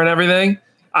armor and everything.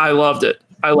 I loved it.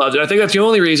 I think that's the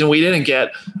only reason we didn't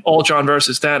get Ultron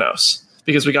versus Thanos,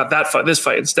 because we got this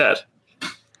fight instead.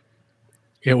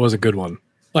 It was a good one.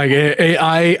 Like,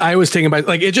 I was taken by,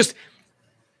 like, it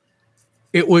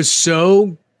was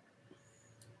so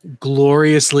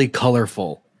gloriously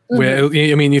colorful.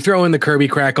 Mm-hmm. I mean, you throw in the Kirby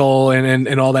crackle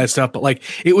and all that stuff, but like,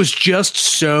 it was just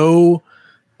so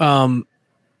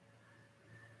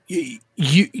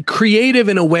creative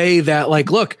in a way that,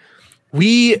 like, look,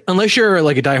 unless you're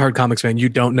like a diehard comics fan, you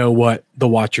don't know what the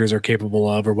Watchers are capable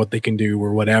of or what they can do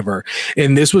or whatever.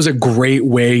 And this was a great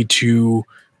way to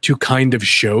kind of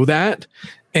show that.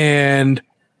 And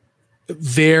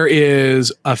there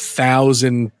is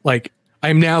 1,000, like,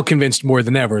 I'm now convinced more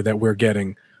than ever that we're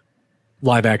getting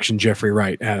live action Jeffrey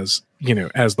Wright as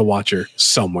the Watcher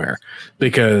somewhere,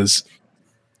 because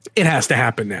it has to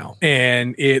happen now.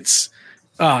 And it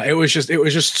was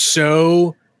just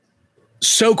so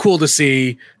cool to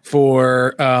see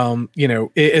for,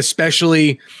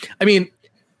 especially, I mean,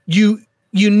 you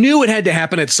knew it had to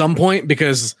happen at some point,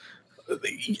 because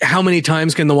how many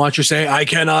times can the Watcher say, I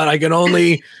can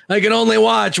only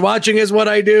watch, watching is what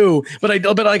I do. But I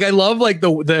love like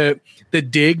the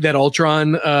dig that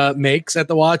Ultron makes at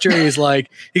the Watcher. He's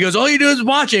like, he goes, all you do is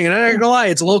watching. And I'm not gonna lie,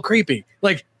 it's a little creepy.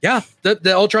 Like, yeah,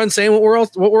 the Ultron's saying what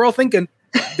we're all thinking.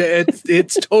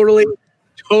 It's totally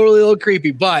a little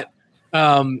creepy, but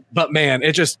man,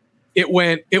 it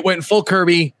went full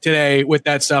Kirby today with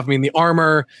that stuff. I mean, the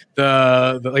armor,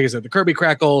 the like I said, the Kirby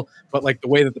crackle, but like the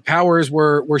way that the powers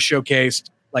were showcased,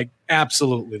 like,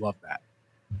 absolutely love that.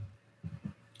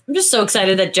 I'm just so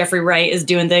excited that Jeffrey Wright is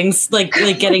doing things like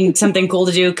getting something cool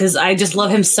to do, because I just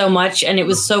love him so much, and it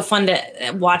was so fun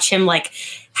to watch him like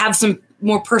have some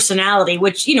more personality,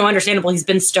 which, understandable. He's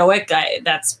been stoic.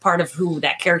 That's part of who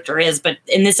that character is. But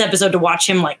in this episode, to watch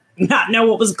him like not know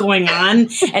what was going on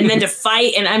and then to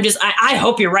fight, and I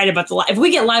hope you're right about if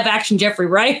we get live action Jeffrey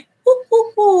Wright,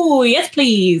 yes,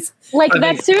 please. Like,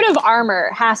 that suit of armor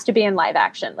has to be in live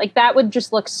action. Like, that would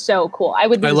just look so cool. I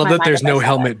love that there's no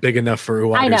helmet big enough for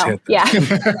Uatu's I know. head. Yeah.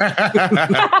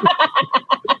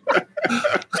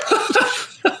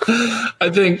 I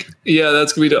think,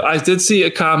 that's gonna be dope. I did see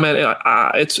a comment.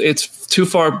 It's too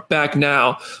far back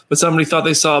now, but somebody thought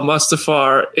they saw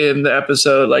Mustafar in the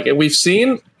episode. Like, and we've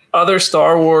seen other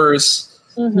Star Wars,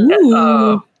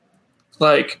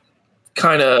 like,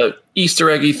 kind of Easter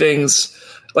eggy things.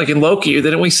 Like in Loki,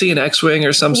 didn't we see an X-wing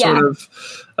or some sort of?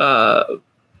 That's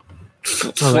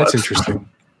interesting.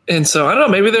 And so I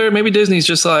don't know. Maybe Disney's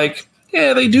just like,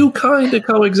 yeah, they do kind of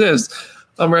coexist.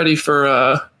 I'm ready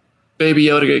for Baby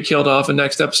Yoda to get killed off in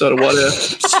next episode of What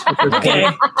If. Okay,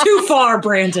 too far,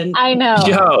 Brandon. I know.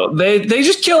 Yo, they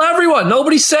just kill everyone.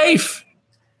 Nobody's safe.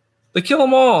 They kill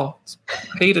them all.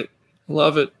 Hate it.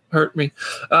 Love it. Hurt me.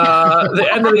 The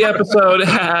end of the episode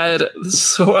had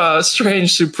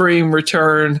Strange Supreme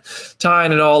return,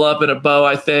 tying it all up in a bow,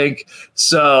 I think.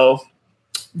 So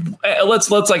let's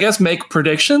I guess make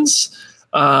predictions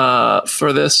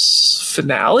for this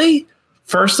finale.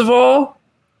 First of all,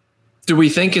 do we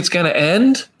think it's going to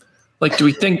end Like, do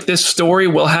we think this story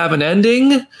will have an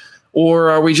ending? Or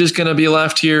are we just going to be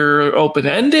left here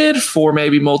open-ended for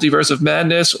maybe Multiverse of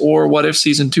Madness or What If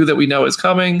Season 2 that we know is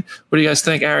coming? What do you guys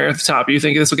think, Ari, at the top? Do you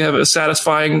think this will have a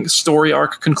satisfying story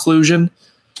arc conclusion?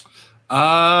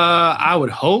 I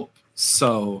would hope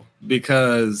so,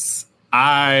 because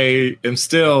I am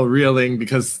still reeling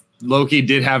because Loki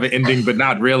did have an ending, but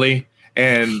not really.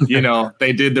 And,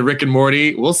 they did the Rick and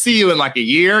Morty. We'll see you in like a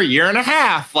year and a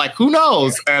half. Like, who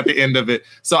knows at the end of it?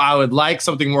 So I would like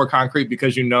something more concrete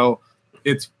because,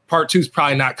 it's part 2 is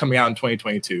probably not coming out in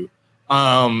 2022.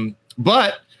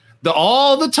 But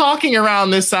all the talking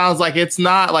around this sounds like it's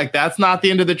not like that's not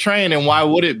the end of the train. And why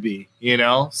would it be?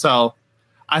 So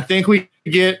I think we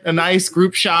get a nice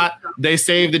group shot. They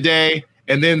save the day.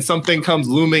 And then something comes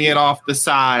looming in off the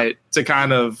side to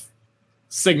kind of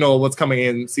signal what's coming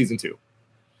in season 2.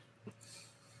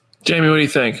 Jamie, what do you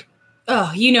think?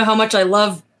 Oh, you know how much I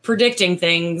love predicting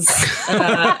things.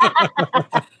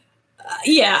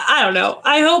 Yeah, I don't know.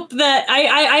 I hope that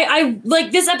I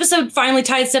like this episode finally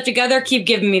tied stuff together. Keep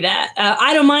giving me that.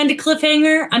 I don't mind a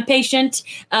cliffhanger. I'm patient.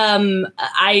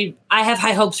 I have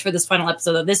high hopes for this final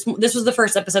episode. Though. This was the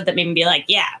first episode that made me be like,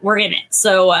 yeah, we're in it.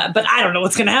 So, but I don't know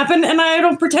what's going to happen, and I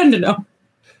don't pretend to know.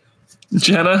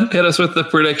 Jenna, hit us with the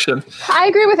prediction. I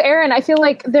agree with Aaron. I feel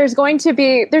like there's going to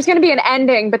be an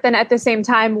ending, but then at the same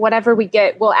time, whatever we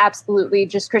get will absolutely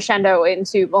just crescendo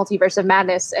into Multiverse of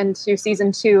Madness and to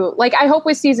season 2. Like, I hope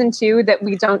with season 2 that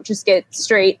we don't just get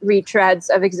straight retreads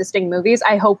of existing movies.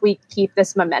 I hope we keep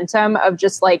this momentum of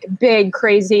just like big,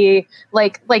 crazy,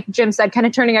 like Jim said, kind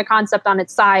of turning a concept on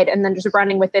its side and then just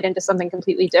running with it into something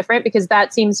completely different, because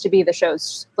that seems to be the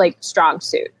show's like strong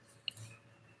suit.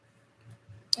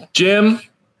 Jim,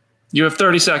 you have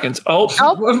 30 seconds. Oh,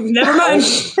 never mind.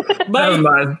 Never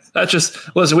mind. That's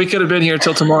just, listen, we could have been here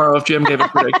till tomorrow if Jim gave a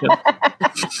prediction.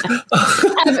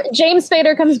 James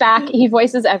Spader comes back. He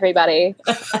voices everybody.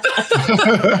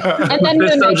 And then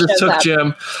this Moon Knight just shows took up.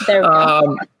 Jim. There we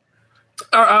go.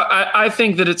 I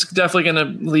think that it's definitely going to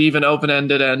leave an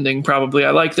open-ended ending, probably.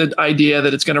 I like the idea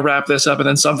that it's going to wrap this up and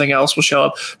then something else will show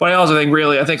up. But I also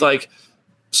think, like,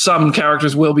 some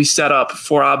characters will be set up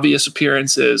for obvious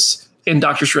appearances in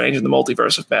Doctor Strange in the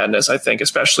Multiverse of Madness. I think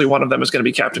especially one of them is going to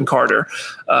be Captain Carter.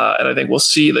 And I think we'll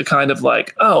see the kind of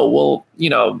like, oh, well,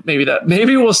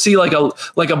 maybe we'll see like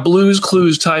a Blue's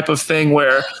Clues type of thing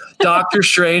where Doctor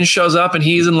Strange shows up and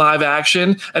he's in live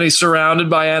action and he's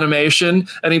surrounded by animation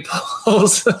and he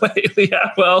pulls Haley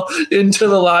Atwell into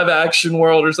the live action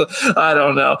world or something. I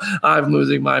don't know. I'm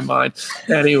losing my mind.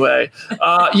 Anyway,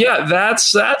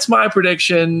 that's my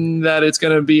prediction, that it's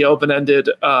going to be open-ended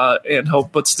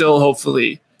but still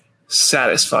hopefully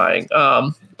satisfying.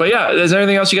 But yeah, is there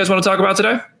anything else you guys want to talk about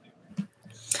today?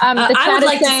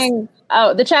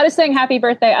 The chat is saying happy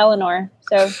birthday, Eleanor.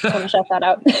 So I'm going to shout that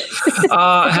out.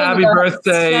 Happy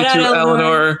birthday to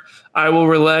Eleanor. I will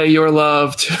relay your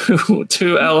love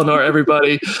to Eleanor,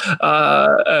 everybody.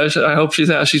 I hope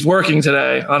she's working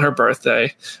today on her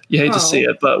birthday. You hate to see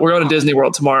it, but we're going to Disney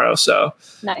World tomorrow. So,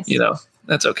 nice.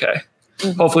 That's okay.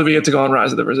 Mm-hmm. Hopefully we get to go on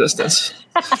Rise of the Resistance.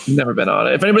 Never been on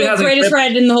it. If anybody has the greatest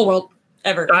ride in the whole world.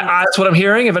 Ever. That's what I'm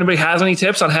hearing. If anybody has any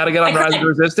tips on how to get on Rise of the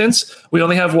Resistance, we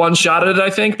only have one shot at it,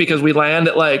 I think, because we land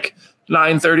at like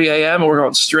 9:30 a.m. and we're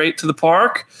going straight to the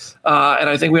park. And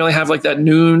I think we only have like that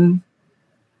noon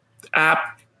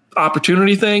app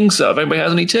opportunity thing. So if anybody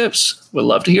has any tips, we'd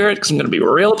love to hear it, because I'm going to be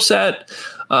real upset.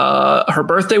 Her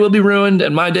birthday will be ruined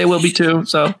and my day will be too.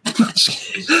 So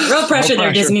real pressure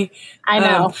there, Disney. I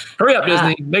know. Hurry up,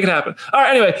 Disney. Make it happen. All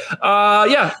right. Anyway,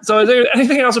 So is there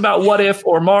anything else about What If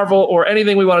or Marvel or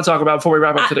anything we want to talk about before we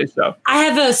wrap up today's show? I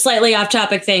have a slightly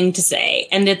off-topic thing to say,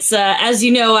 and it's as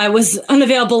you know, I was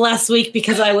unavailable last week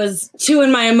because I was too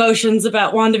in my emotions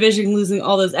about WandaVision losing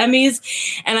all those Emmys.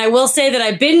 And I will say that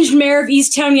I binged Mare of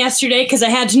Easttown yesterday because I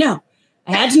had to know.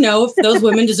 I had to know if those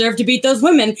women deserve to beat those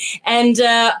women. And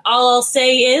all I'll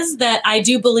say is that I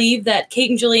do believe that Kate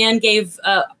and Julianne gave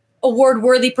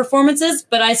award-worthy performances,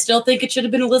 but I still think it should have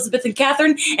been Elizabeth and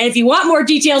Catherine. And if you want more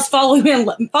details, follow me on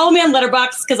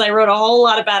Letterboxd, because I wrote a whole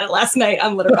lot about it last night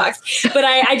on Letterboxd. But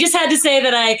I just had to say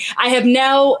that I have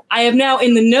now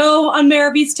in the know on Mare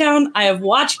of Easttown. I have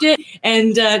watched it,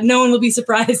 and no one will be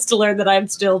surprised to learn that I'm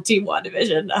still Team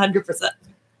WandaVision 100%.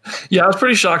 Yeah, I was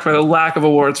pretty shocked by the lack of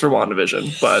awards for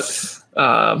WandaVision, but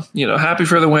happy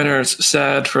for the winners,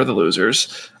 sad for the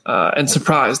losers, and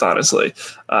surprised, honestly.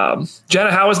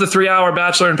 Jenna, how was the 3-hour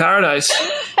Bachelor in Paradise?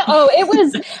 It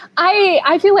was.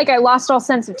 I feel like I lost all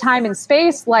sense of time and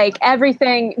space. Like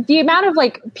everything, the amount of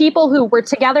like people who were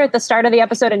together at the start of the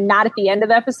episode and not at the end of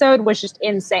the episode was just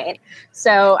insane.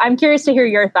 So I'm curious to hear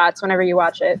your thoughts whenever you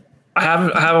watch it. I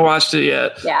haven't watched it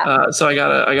yet. Yeah. So I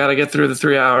gotta get through the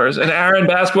 3 hours. And Aaron,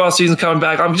 basketball season coming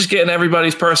back. I'm just getting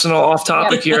everybody's personal off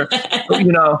topic here.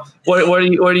 You know, what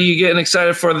are you getting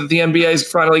excited for that the NBA's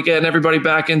finally getting everybody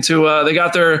back into? They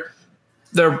got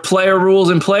their player rules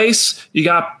in place. You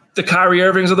got the Kyrie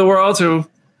Irvings of the world who,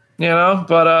 you know.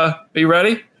 But are you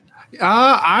ready?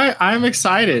 I'm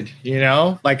excited. You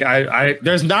know, like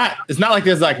it's not like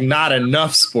there's like not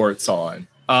enough sports on.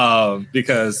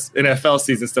 Because NFL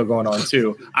season's still going on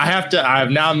too.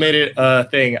 I've now made it a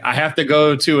thing. I have to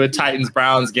go to a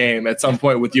Titans-Browns game at some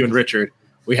point with you and Richard.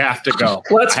 We have to go.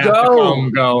 Let's I have go.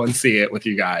 To go and see it with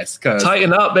you guys.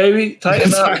 Tighten up, baby.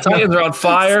 Tighten up. Titans are on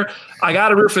fire. I got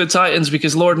to root for the Titans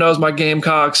because Lord knows my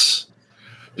Gamecocks.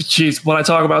 Jeez, when I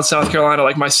talk about South Carolina,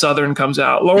 like my Southern comes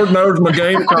out. Lord knows my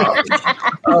Gamecocks.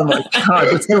 Oh my God,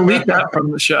 let's delete that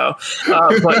from the show.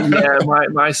 But yeah,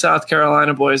 my South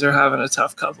Carolina boys are having a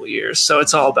tough couple of years, so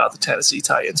it's all about the Tennessee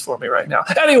Titans for me right now.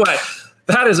 Anyway,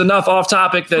 that is enough off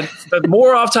topic. That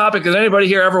more off topic than anybody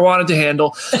here ever wanted to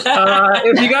handle.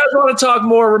 If you guys want to talk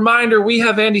more, reminder: we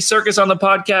have Andy Serkis on the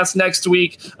podcast next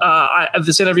week.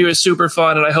 This interview is super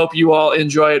fun, and I hope you all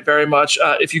enjoy it very much.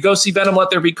 If you go see Venom: Let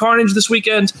There Be Carnage this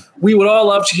weekend, we would all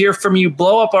love to hear from you.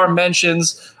 Blow up our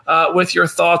mentions with your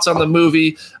thoughts on the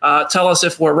movie. Tell us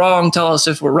if we're wrong. Tell us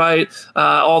if we're right.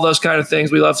 All those kind of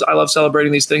things. I love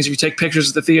celebrating these things. If you take pictures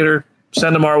at the theater,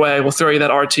 send them our way. We'll throw you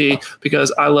that RT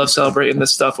because I love celebrating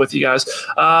this stuff with you guys.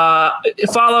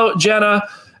 Follow Jenna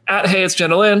at Hey It's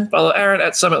Jenna Lynn. Follow Aaron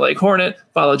at Summit Lake Hornet.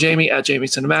 Follow Jamie at Jamie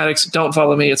Cinematics. Don't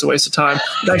follow me. It's a waste of time.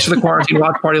 Thanks for the quarantine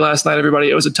watch party last night, everybody.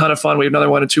 It was a ton of fun. We have another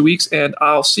one in 2 weeks, and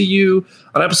I'll see you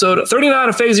on episode 39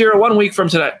 of Phase Zero 1 week from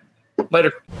today.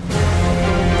 Later.